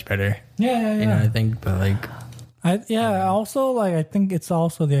so much better. Yeah. You know, I think, but like... also, like, I think it's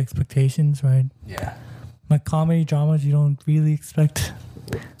also the expectations, right? Yeah. Like, comedy dramas, you don't really expect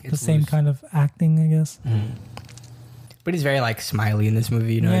the same kind of acting, I guess. But he's very, like, smiley in this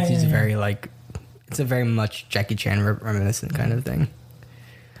movie, you know? Yeah, He's very, like... It's a very much Jackie Chan reminiscent kind of thing.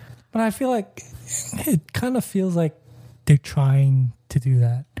 But I feel like it kind of feels like they're trying to do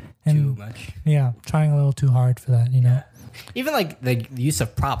that. And Too much. Yeah, trying a little too hard for that, you know? Yeah. Even, like, the use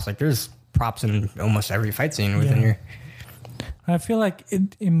of props. Like, there's props in almost every fight scene within here. I feel like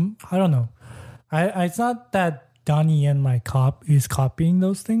I don't know. It's not that Donnie Yen is copying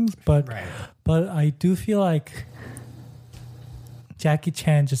those things, but I do feel like Jackie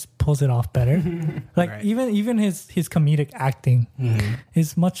Chan just pulls it off better. Like even his comedic acting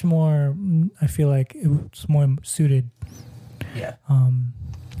is much more. I feel like it's more suited. Yeah.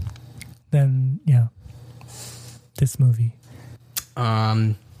 Than this movie.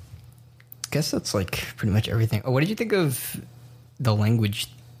 Guess that's like pretty much everything. Oh, what did you think of the language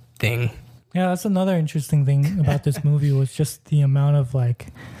thing? Yeah, that's another interesting thing about this movie was just the amount of like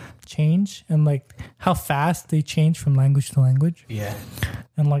change and like how fast they change from language to language. Yeah.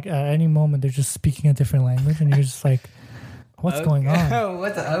 And like at any moment they're just speaking a different language and you're just like, what's going on?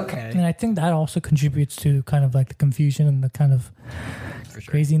 Okay. And I think that also contributes to kind of like the confusion and the kind of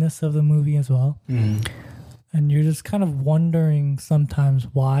craziness of the movie as well. And you're just kind of wondering sometimes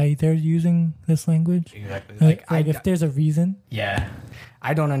why they're using this language. Exactly. Like if there's a reason. Yeah.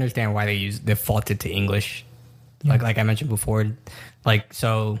 I don't understand why they defaulted to English. Yeah. Like I mentioned before. Like,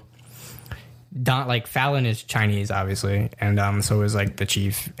 so Fallon is Chinese, obviously. And so is like the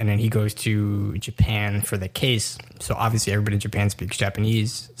chief. And then he goes to Japan for the case. So obviously everybody in Japan speaks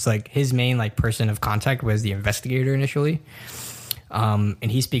Japanese. It's like his main like person of contact was the investigator initially. And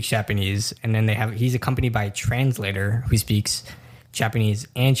he speaks Japanese, and then he's accompanied by a translator who speaks Japanese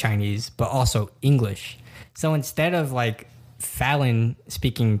and Chinese, but also English. So instead of like Fallon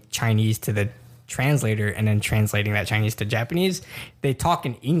speaking Chinese to the translator and then translating that Chinese to Japanese, they talk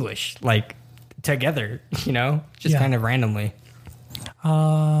in English like together, you know, just kind of randomly.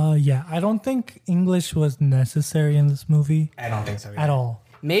 I don't think English was necessary in this movie. I don't think so at all.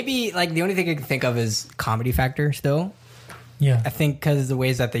 Maybe like the only thing I can think of is comedy factor still. Yeah, I think because the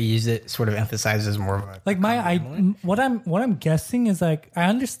ways that they use it sort of emphasizes more of a like what I'm guessing is like I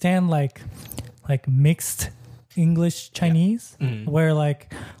understand like mixed English Chinese where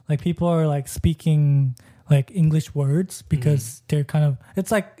like people are like speaking like English words because they're kind of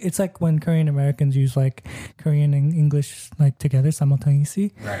it's like when Korean Americans use like Korean and English like together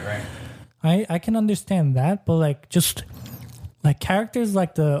simultaneously. Right. I can understand that, but like just like characters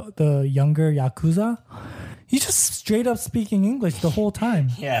like the younger Yakuza. He's just straight up speaking English the whole time.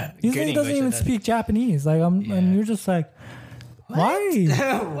 Yeah. He doesn't even speak Japanese. Like and you're just like, why?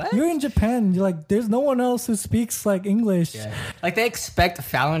 What? You're in Japan. You're like, there's no one else who speaks like English. Yeah. Like they expect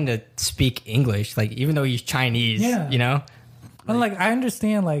Fallon to speak English, like even though he's Chinese. Yeah. You know? And like I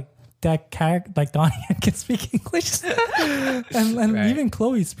understand like that character like Donnie can speak English. and even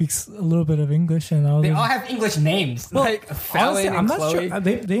Chloe speaks a little bit of English and they all have English names. Well, like Fallon honestly, and I'm not Chloe. sure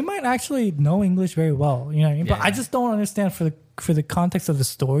they might actually know English very well, you know what I mean? But Yeah. I just don't understand for the context of the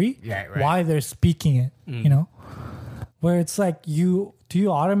story Right. why they're speaking it, you know? Where it's like do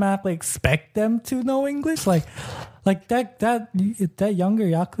you automatically expect them to know English? Like that younger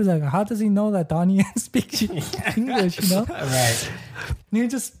Yakuza, like, how does he know that Donnie Yen speaks English, you know? Right. And he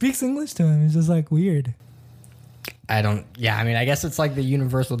just speaks English to him. It's just like weird. I mean, I guess it's like the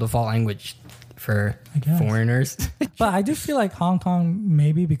universal default language for foreigners. But I do feel like Hong Kong,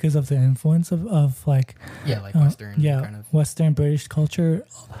 maybe because of the influence of like Western kind of Western British culture,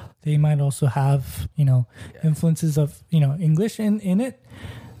 they might also have influences of English in it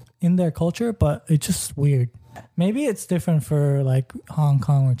in their culture, but it's just weird. Maybe it's different for like Hong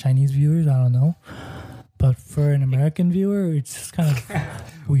Kong or Chinese viewers, I don't know, but for an American viewer it's just kind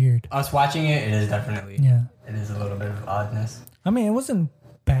of weird. Us watching it is definitely it is a little bit of oddness. I mean, it wasn't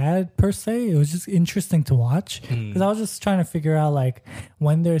bad per se. It was just interesting to watch because I was just trying to figure out like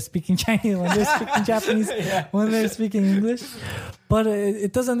when they're speaking Chinese, when they're speaking Japanese, when they're speaking English. But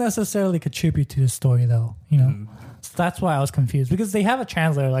it doesn't necessarily contribute to the story, though. So that's why I was confused because they have a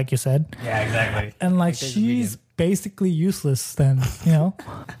translator, like you said. Yeah, exactly. And like she's basically useless. Then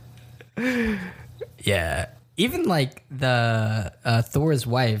Yeah. Even like the Thor's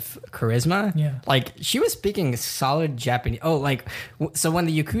wife, Charisma, like she was speaking solid Japanese. Oh, like so when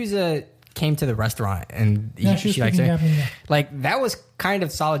the Yakuza came to the restaurant and Yeah, she was like speaking said, Japanese. Yeah. like that was kind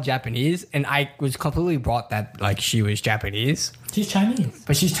of solid Japanese, and I was completely brought that like she was Japanese, She's Chinese.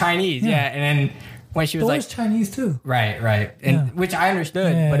 but she's Chinese, yeah. And then when she was Thor's like, Chinese too. right, and Yeah. which I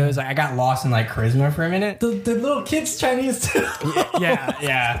understood, Yeah. but it was like I got lost in like charisma for a minute. The little kid's Chinese too.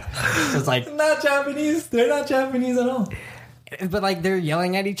 yeah. It was like, Not Japanese. They're not Japanese at all. but like they're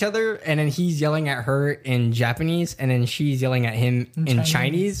yelling at each other, and then he's yelling at her in Japanese, and then she's yelling at him in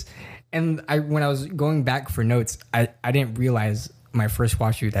Chinese. And when I was going back for notes, I didn't realize my first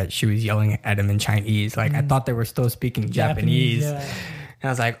watch through that she was yelling at him in Chinese. Like I thought they were still speaking Japanese. Yeah. And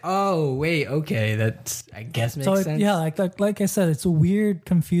I was like, oh wait, okay, that's I guess makes sense. Yeah, like I said, it's a weird,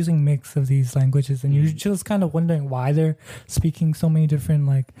 confusing mix of these languages, and you're just kind of wondering why they're speaking so many different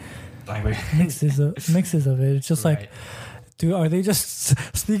like Language. mixes of it. It's just like, are they just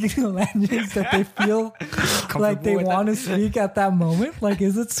speaking a language that they feel like they with want to speak at that moment? Like,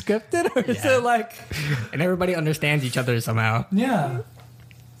 is it scripted or is Yeah. it like, And everybody understands each other somehow. yeah?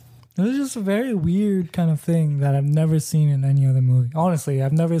 It was just a very weird kind of thing that I've never seen in any other movie. Honestly,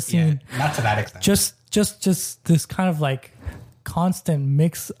 I've never seen not to that extent. just this kind of like constant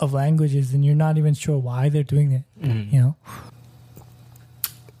mix of languages, and you're not even sure why they're doing it. You know?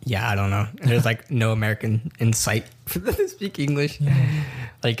 Yeah, I don't know. There's like no American insight for them to speak English.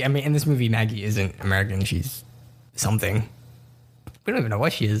 Like, I mean, in this movie, Maggie isn't American. She's something. We don't even know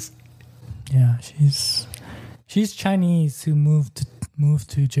what she is. Yeah, she's Chinese who moved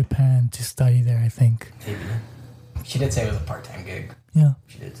to Japan to study there, I think. Maybe. She did say it was a part-time gig. Yeah.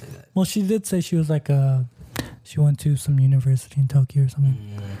 She did say that. Well, she did say she was like she went to some university in Tokyo or something.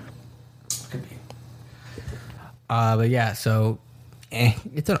 Could be. But yeah, so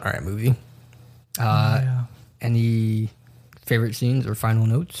it's an alright movie. Yeah. Any favorite scenes or final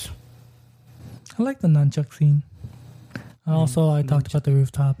notes? I like the nunchuck scene. And also, I talked about the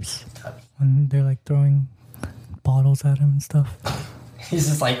rooftops when they're like throwing bottles at him and stuff. He's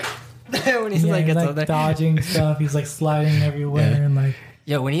just like when he's like, he's gets like up there. dodging stuff. He's like sliding everywhere and like.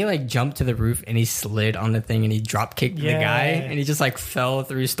 Yeah, when he like jumped to the roof and he slid on the thing and he drop kicked the guy and he just like fell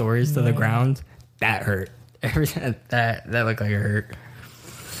 3 stories to the ground, that hurt. that looked like it hurt.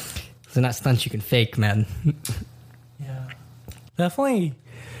 They're not stunts you can fake, man. Yeah, definitely.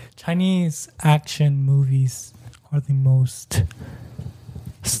 Chinese action movies are the most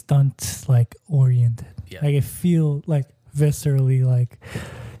stunt like oriented. Yeah. Like I feel like viscerally like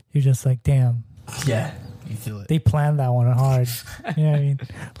you're just like, damn, Yeah, you feel it. they planned that one hard. You know what I mean?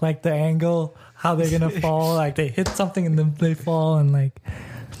 Like the angle, how they're gonna fall, like they hit something and then they fall and like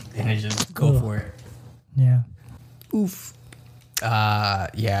And they just go for it. yeah. Oof.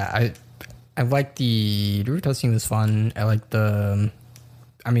 Yeah, I like the rooftop scene was fun. I like the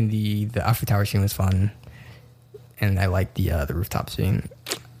Eiffel Tower scene was fun, and I like the rooftop scene.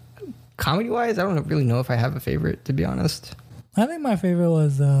 Comedy wise, I don't really know if I have a favorite, to be honest. I think my favorite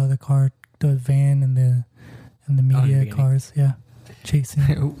was the van and the media beginning. cars, yeah. Chasing.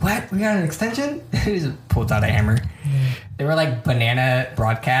 What? We got an extension? He just pulled out a hammer. Yeah. They were like banana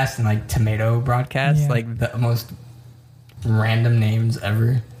broadcast and like tomato broadcast, Yeah. like the most random names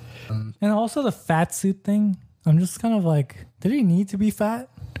ever. And also the fat suit thing. I'm just kind of like, did he need to be fat?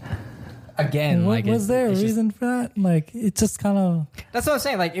 Again, like Was there a it's just- reason for that? Like, it just kind of, That's what I'm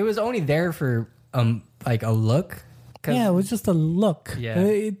saying. Like it was only there for like a look. 'Cause- yeah, it was just a look. Yeah.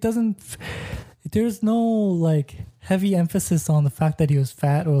 It doesn't, there's no like heavy emphasis on the fact that he was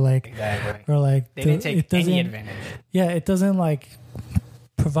fat or like, Exactly. or like, They didn't take it doesn't, any advantage. yeah, it doesn't like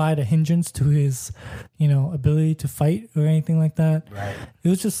provide a hindrance to his, ability to fight or anything like that. Right. It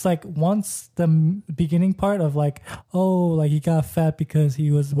was just like once the beginning part of like, oh, like he got fat because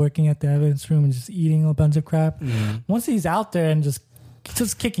he was working at the evidence room and just eating a bunch of crap. Once he's out there and just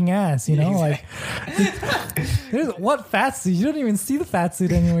kicking ass, like there's what fat suit? You don't even see the fat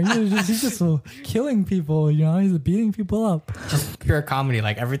suit anymore. He's just killing people, he's beating people up. Just pure comedy.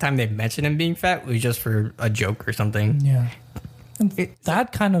 Like every time they mention him being fat, it was just for a joke or something. Yeah. And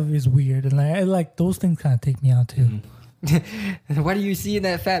that kind of is weird, and I like those things kind of take me out too. What do you see in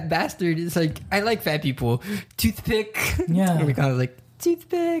that fat bastard? It's like, I like fat people. Toothpick. Yeah. And we kind of like,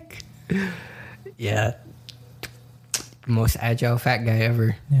 toothpick. Yeah. Most agile fat guy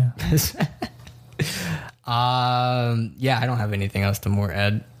ever. Yeah. Yeah, I don't have anything else to more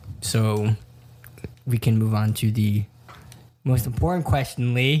add. So we can move on to the most important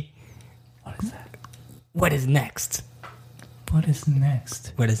question, Lee. What is that? What is next? What is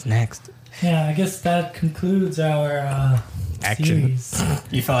next? What is next? Yeah, I guess that concludes our Action. series.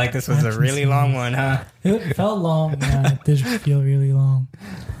 You felt like this was a Action really long series. one, huh? It felt long. Yeah, it did feel really long.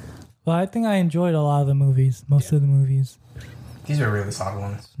 But I think I enjoyed a lot of the movies, most of the movies. These are really solid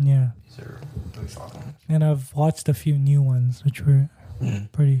ones. Yeah. These are really solid ones. And I've watched a few new ones, which were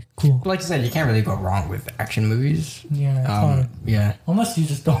pretty cool. Like you said, you can't really go wrong with action movies. Yeah, it's hard. Yeah. Unless you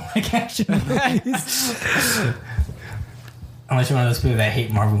just don't like action movies. Unless you're one of those people that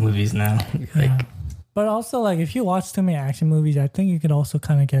hate Marvel movies now. Like, but also, like, if you watch too many action movies, I think you could also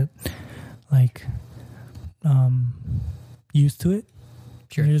kind of get, like, used to it.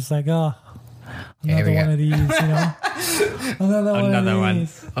 Sure. You're just like, oh, another one of these, you know? Another one.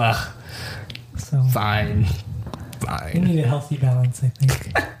 Ugh. So, Fine. you need a healthy balance, I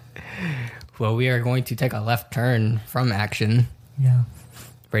think. Well, we are going to take a left turn from action. Yeah.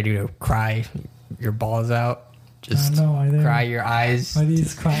 Ready to cry your balls out. Just cry your eyes. Are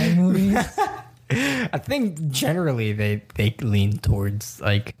these crying movies? I think generally they lean towards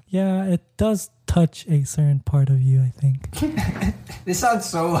like. Yeah, it does touch a certain part of you, I think. This sounds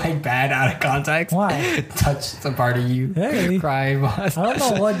so like bad out of context. Why? Touch the part of you. Hey. Cry. I don't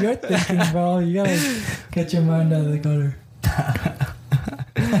know what you're thinking, bro. You gotta get your mind out of the gutter.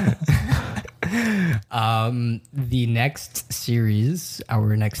 The next series,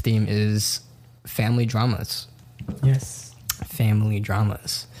 our next theme is family dramas. Yes. Family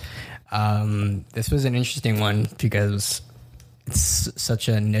dramas. This was an interesting one because it's such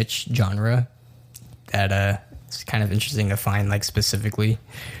a niche genre that it's kind of interesting to find like specifically.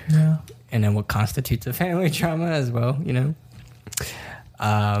 Yeah. And then what constitutes a family drama as well, you know?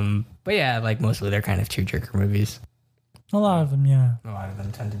 But yeah, like mostly they're kind of tearjerker movies. A lot of them, yeah. A lot of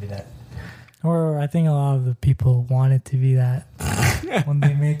them tend to be that. Or I think a lot of the people want it to be that when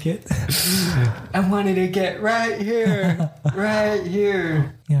they make it. I wanted to get right here. Right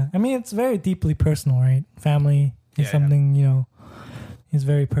here. Yeah. I mean, it's very deeply personal, right? Family is something, you know, is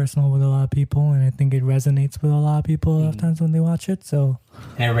very personal with a lot of people. And I think it resonates with a lot of people a lot of times when they watch it. So,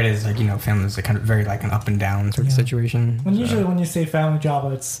 and everybody's like, you know, family's like kind of very like an up and down sort of situation. Usually when you say family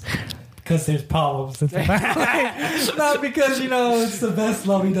drama, it's because there's problems. It's not because, you know, it's the best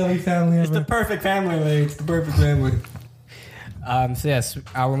lovey-dovey family ever. It's the perfect family. Like, it's the perfect family. So yes,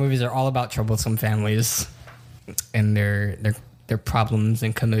 our movies are all about troublesome families and their problems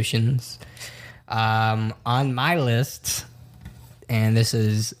and commotions. On my list, and this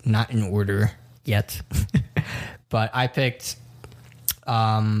is not in order yet, but I picked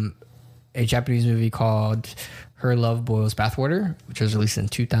a Japanese movie called Her Love Boils Bathwater, which was released in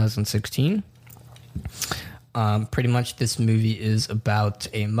 2016. Pretty much this movie is about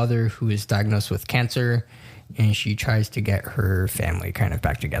a mother who is diagnosed with cancer, and she tries to get her family kind of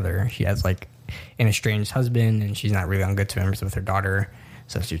back together. She has like an estranged husband, and she's not really on good terms with her daughter,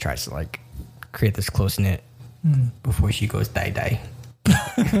 so she tries to like create this close-knit before she goes die.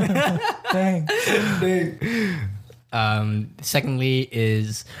 Dang. Secondly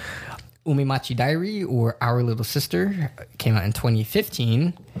is Umimachi Diary, or Our Little Sister. It came out in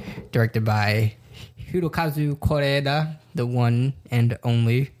 2015, directed by Hirokazu Koreeda, the one and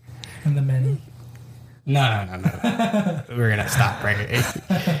only. And the many. No. We're going to stop right here.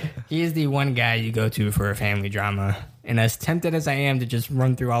 He is the one guy you go to for a family drama. And as tempted as I am to just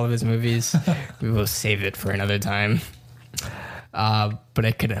run through all of his movies, we will save it for another time. But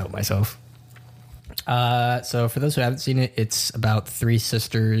I couldn't help myself. So for those who haven't seen it, it's about three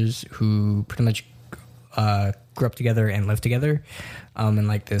sisters who pretty much grew up together and live together in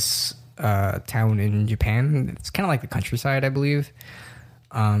like this town in Japan. It's kind of like the countryside, I believe.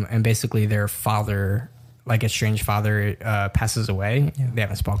 And basically their father, like estranged father, passes away. Yeah. They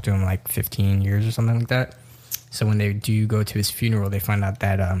haven't spoken to him in like 15 years or something like that. So when they do go to his funeral, they find out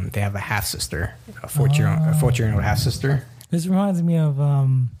that they have a half sister, a 14-year-old half sister. This reminds me of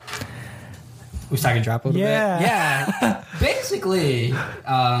Usagi Drop a little bit. Yeah. Basically.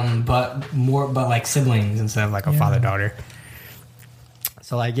 But like siblings instead of like a father-daughter.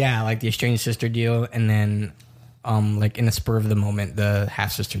 So like, yeah, like the estranged sister deal. And then like in the spur of the moment, the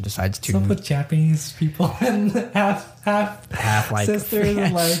half sister decides to. What's up with Japanese people and half like sisters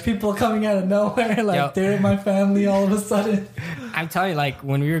and like people coming out of nowhere, like they're in my family all of a sudden. I'm telling you, like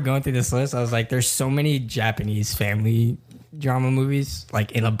when we were going through this list, I was like, there's so many Japanese family drama movies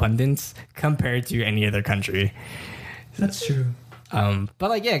like in abundance compared to any other country. That's true. But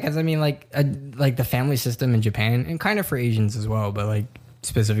like, yeah, because I mean, like the family system in Japan, and kind of for Asians as well, but like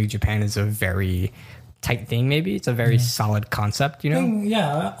specifically Japan is a very tight thing. Maybe it's a very solid concept, you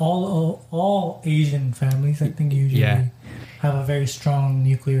know. All Asian families, I think, usually have a very strong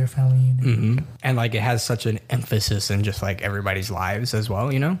nuclear family unit. Mm-hmm. And like it has such an emphasis in just like everybody's lives as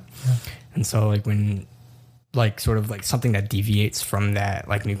well, you know. And so like when like sort of like something that deviates from that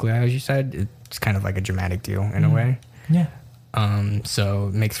like nuclei, as you said, it's kind of like a dramatic deal in a way. Yeah. So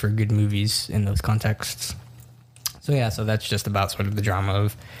it makes for good movies in those contexts. So yeah, so that's just about sort of the drama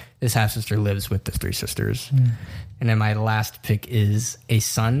of this half sister lives with the three sisters. And then my last pick is A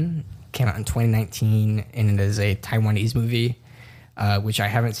Son. Came out in 2019, and it is a Taiwanese movie, which I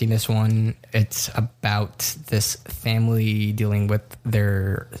haven't seen this one. It's about this family dealing with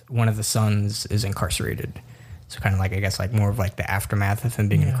one of the sons is incarcerated. So kind of like, I guess, like more of like the aftermath of him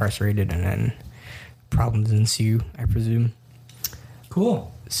being incarcerated, and then problems ensue, I presume.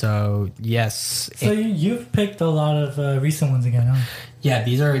 Cool. So yes. So you've picked a lot of recent ones again, huh? Yeah,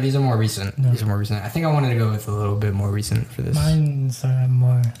 these are more recent. No. These are more recent. I think I wanted to go with a little bit more recent for this. Mine's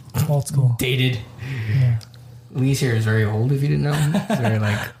more old school. Dated. Yeah. Lee's here is very old, if you didn't know. It's very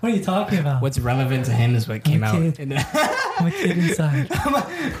like. What are you talking about? What's relevant to him is what came out. I'm a kid inside.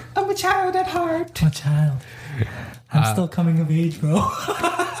 I'm a child at heart. I'm a child. I'm still coming of age, bro.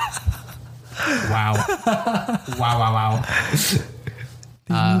 Wow. Wow.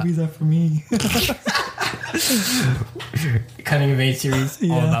 These movies are for me. Coming of age series,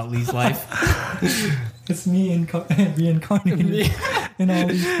 all about Lee's life. It's me reincarnated in all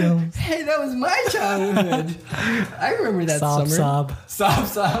these films. Hey, that was my childhood. I remember that summer.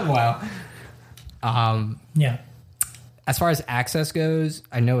 Sob. Wow. Yeah. As far as access goes,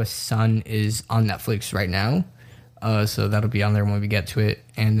 I know A Son is on Netflix right now. So that'll be on there when we get to it.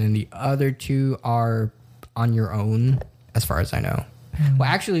 And then the other two are on your own, as far as I know. Well,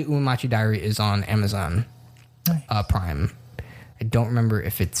 actually, Umemachi Diary is on Amazon Prime. I don't remember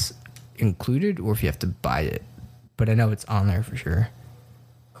if it's included or if you have to buy it, but I know it's on there for sure.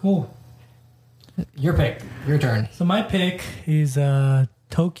 Cool. Your pick. Your turn. So my pick is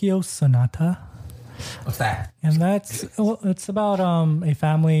Tokyo Sonata. What's that? And it's about a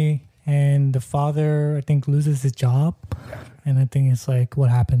family, and the father, I think, loses his job. And I think it's like what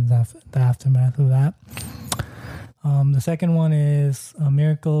happens after the aftermath of that. The second one is A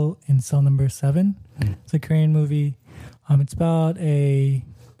Miracle in Cell Number 7. It's a Korean movie. It's about a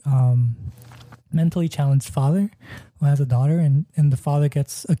mentally challenged father who has a daughter, and the father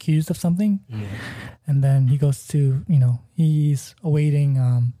gets accused of something. And then he goes to, he's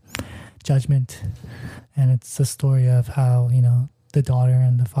awaiting judgment. And it's a story of how, the daughter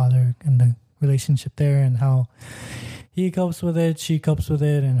and the father and the relationship there, and how he copes with it, she copes with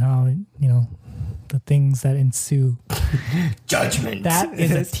it, and how, the things that ensue. Judgment. That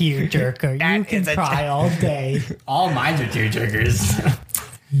is a tearjerker. You can cry all day. All mine are tearjerkers.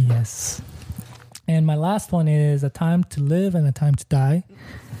 Yes. And my last one is A Time to Live and A Time to Die.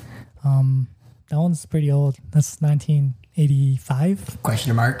 That one's pretty old. That's 1985.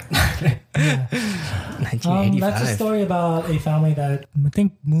 Question mark. Yeah. 1985. That's a story about a family that I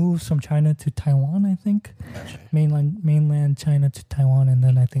think moves from China to Taiwan, I think. Gotcha. Mainland China to Taiwan. And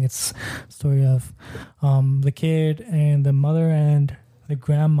then I think it's a story of the kid and the mother and the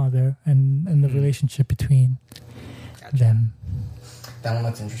grandmother and the relationship between them. That one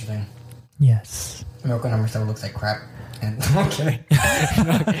looks interesting. Yes. Miracle Number 7 looks like crap. I'm kidding.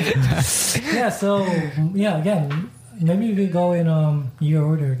 Yeah, so, again, maybe we could go in year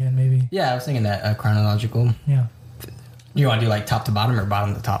order again, maybe. Yeah, I was thinking that chronological. Yeah. You want to do like top to bottom or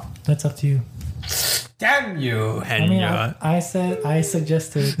bottom to top? That's up to you. Damn you, I mean, I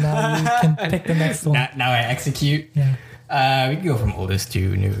suggested. Now you can pick the next one. Now I execute. Yeah. We can go from oldest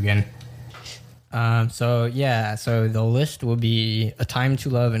to new again. So the list will be A Time to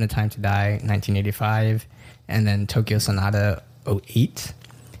Love and A Time to Die, 1985, and then Tokyo Sonata, 2008,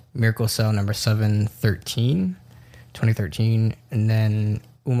 Miracle Cell Number 7, 2013, and then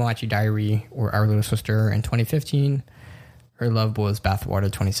Umemachi Diary, or Our Little Sister, in 2015. Her Love Was Bathwater,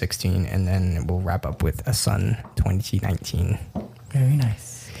 2016, and then we'll wrap up with A Son, 2019. Very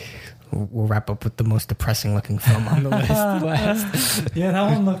nice. We'll wrap up with the most depressing looking film on the list last. Yeah, that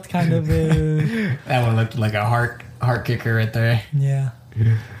one looked kind of... That one looked like a heart kicker right there. Yeah.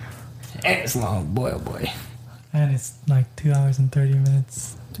 And it's long, boy, oh boy. And it's like 2 hours and 30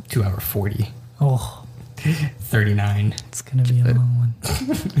 minutes. 2 hour 40. Oh. 39. It's going to be a long one.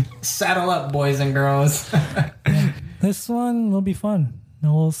 Saddle up, boys and girls. Yeah. This one will be fun.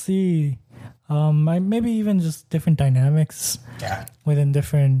 And we'll see. Maybe even just different dynamics. Yeah. Within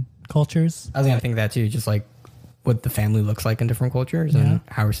different cultures. I was going to think that too. Just like what the family looks like in different cultures and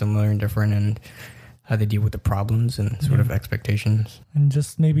how we're similar and different, and how they deal with the problems and sort of expectations. And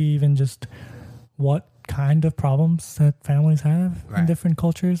just maybe even just what kind of problems that families have in different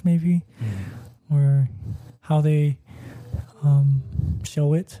cultures, maybe. Or how they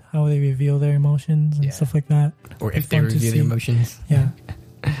show it, how they reveal their emotions and stuff like that. Or if they reveal their emotions. Yeah.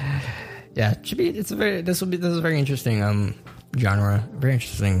 Yeah, it should be. This is a very interesting genre, very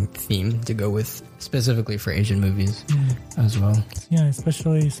interesting theme to go with, specifically for Asian movies as well. Yeah,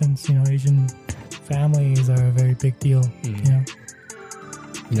 especially since Asian families are a very big deal.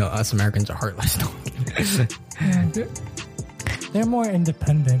 You know, us Americans are heartless. They're more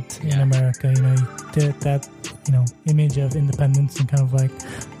independent in America. You know, that image of independence and kind of like,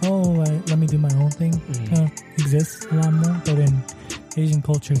 let me do my own thing exists a lot more. But in Asian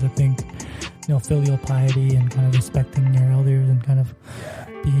cultures, I think, filial piety and kind of respecting your elders and kind of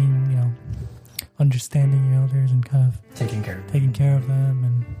being, understanding your elders and kind of taking care of them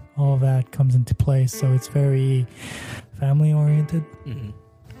and all of that comes into place. So it's very family oriented.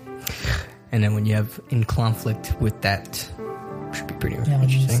 And then when you have in conflict with that, should be pretty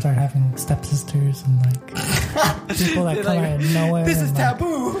interesting. You start having stepsisters and like people that come out of nowhere. This is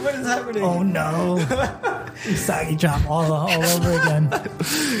taboo. What is happening? Oh no! Usagi drop all over again.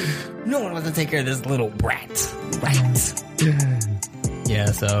 No one wants to take care of this little brat. Right? Yeah.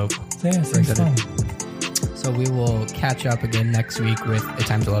 So seems fun. So we will catch up again next week with A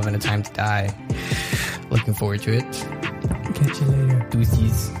Time to Love and A Time to Die. Looking forward to it. Catch you later.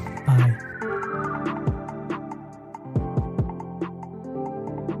 Deuces. Bye.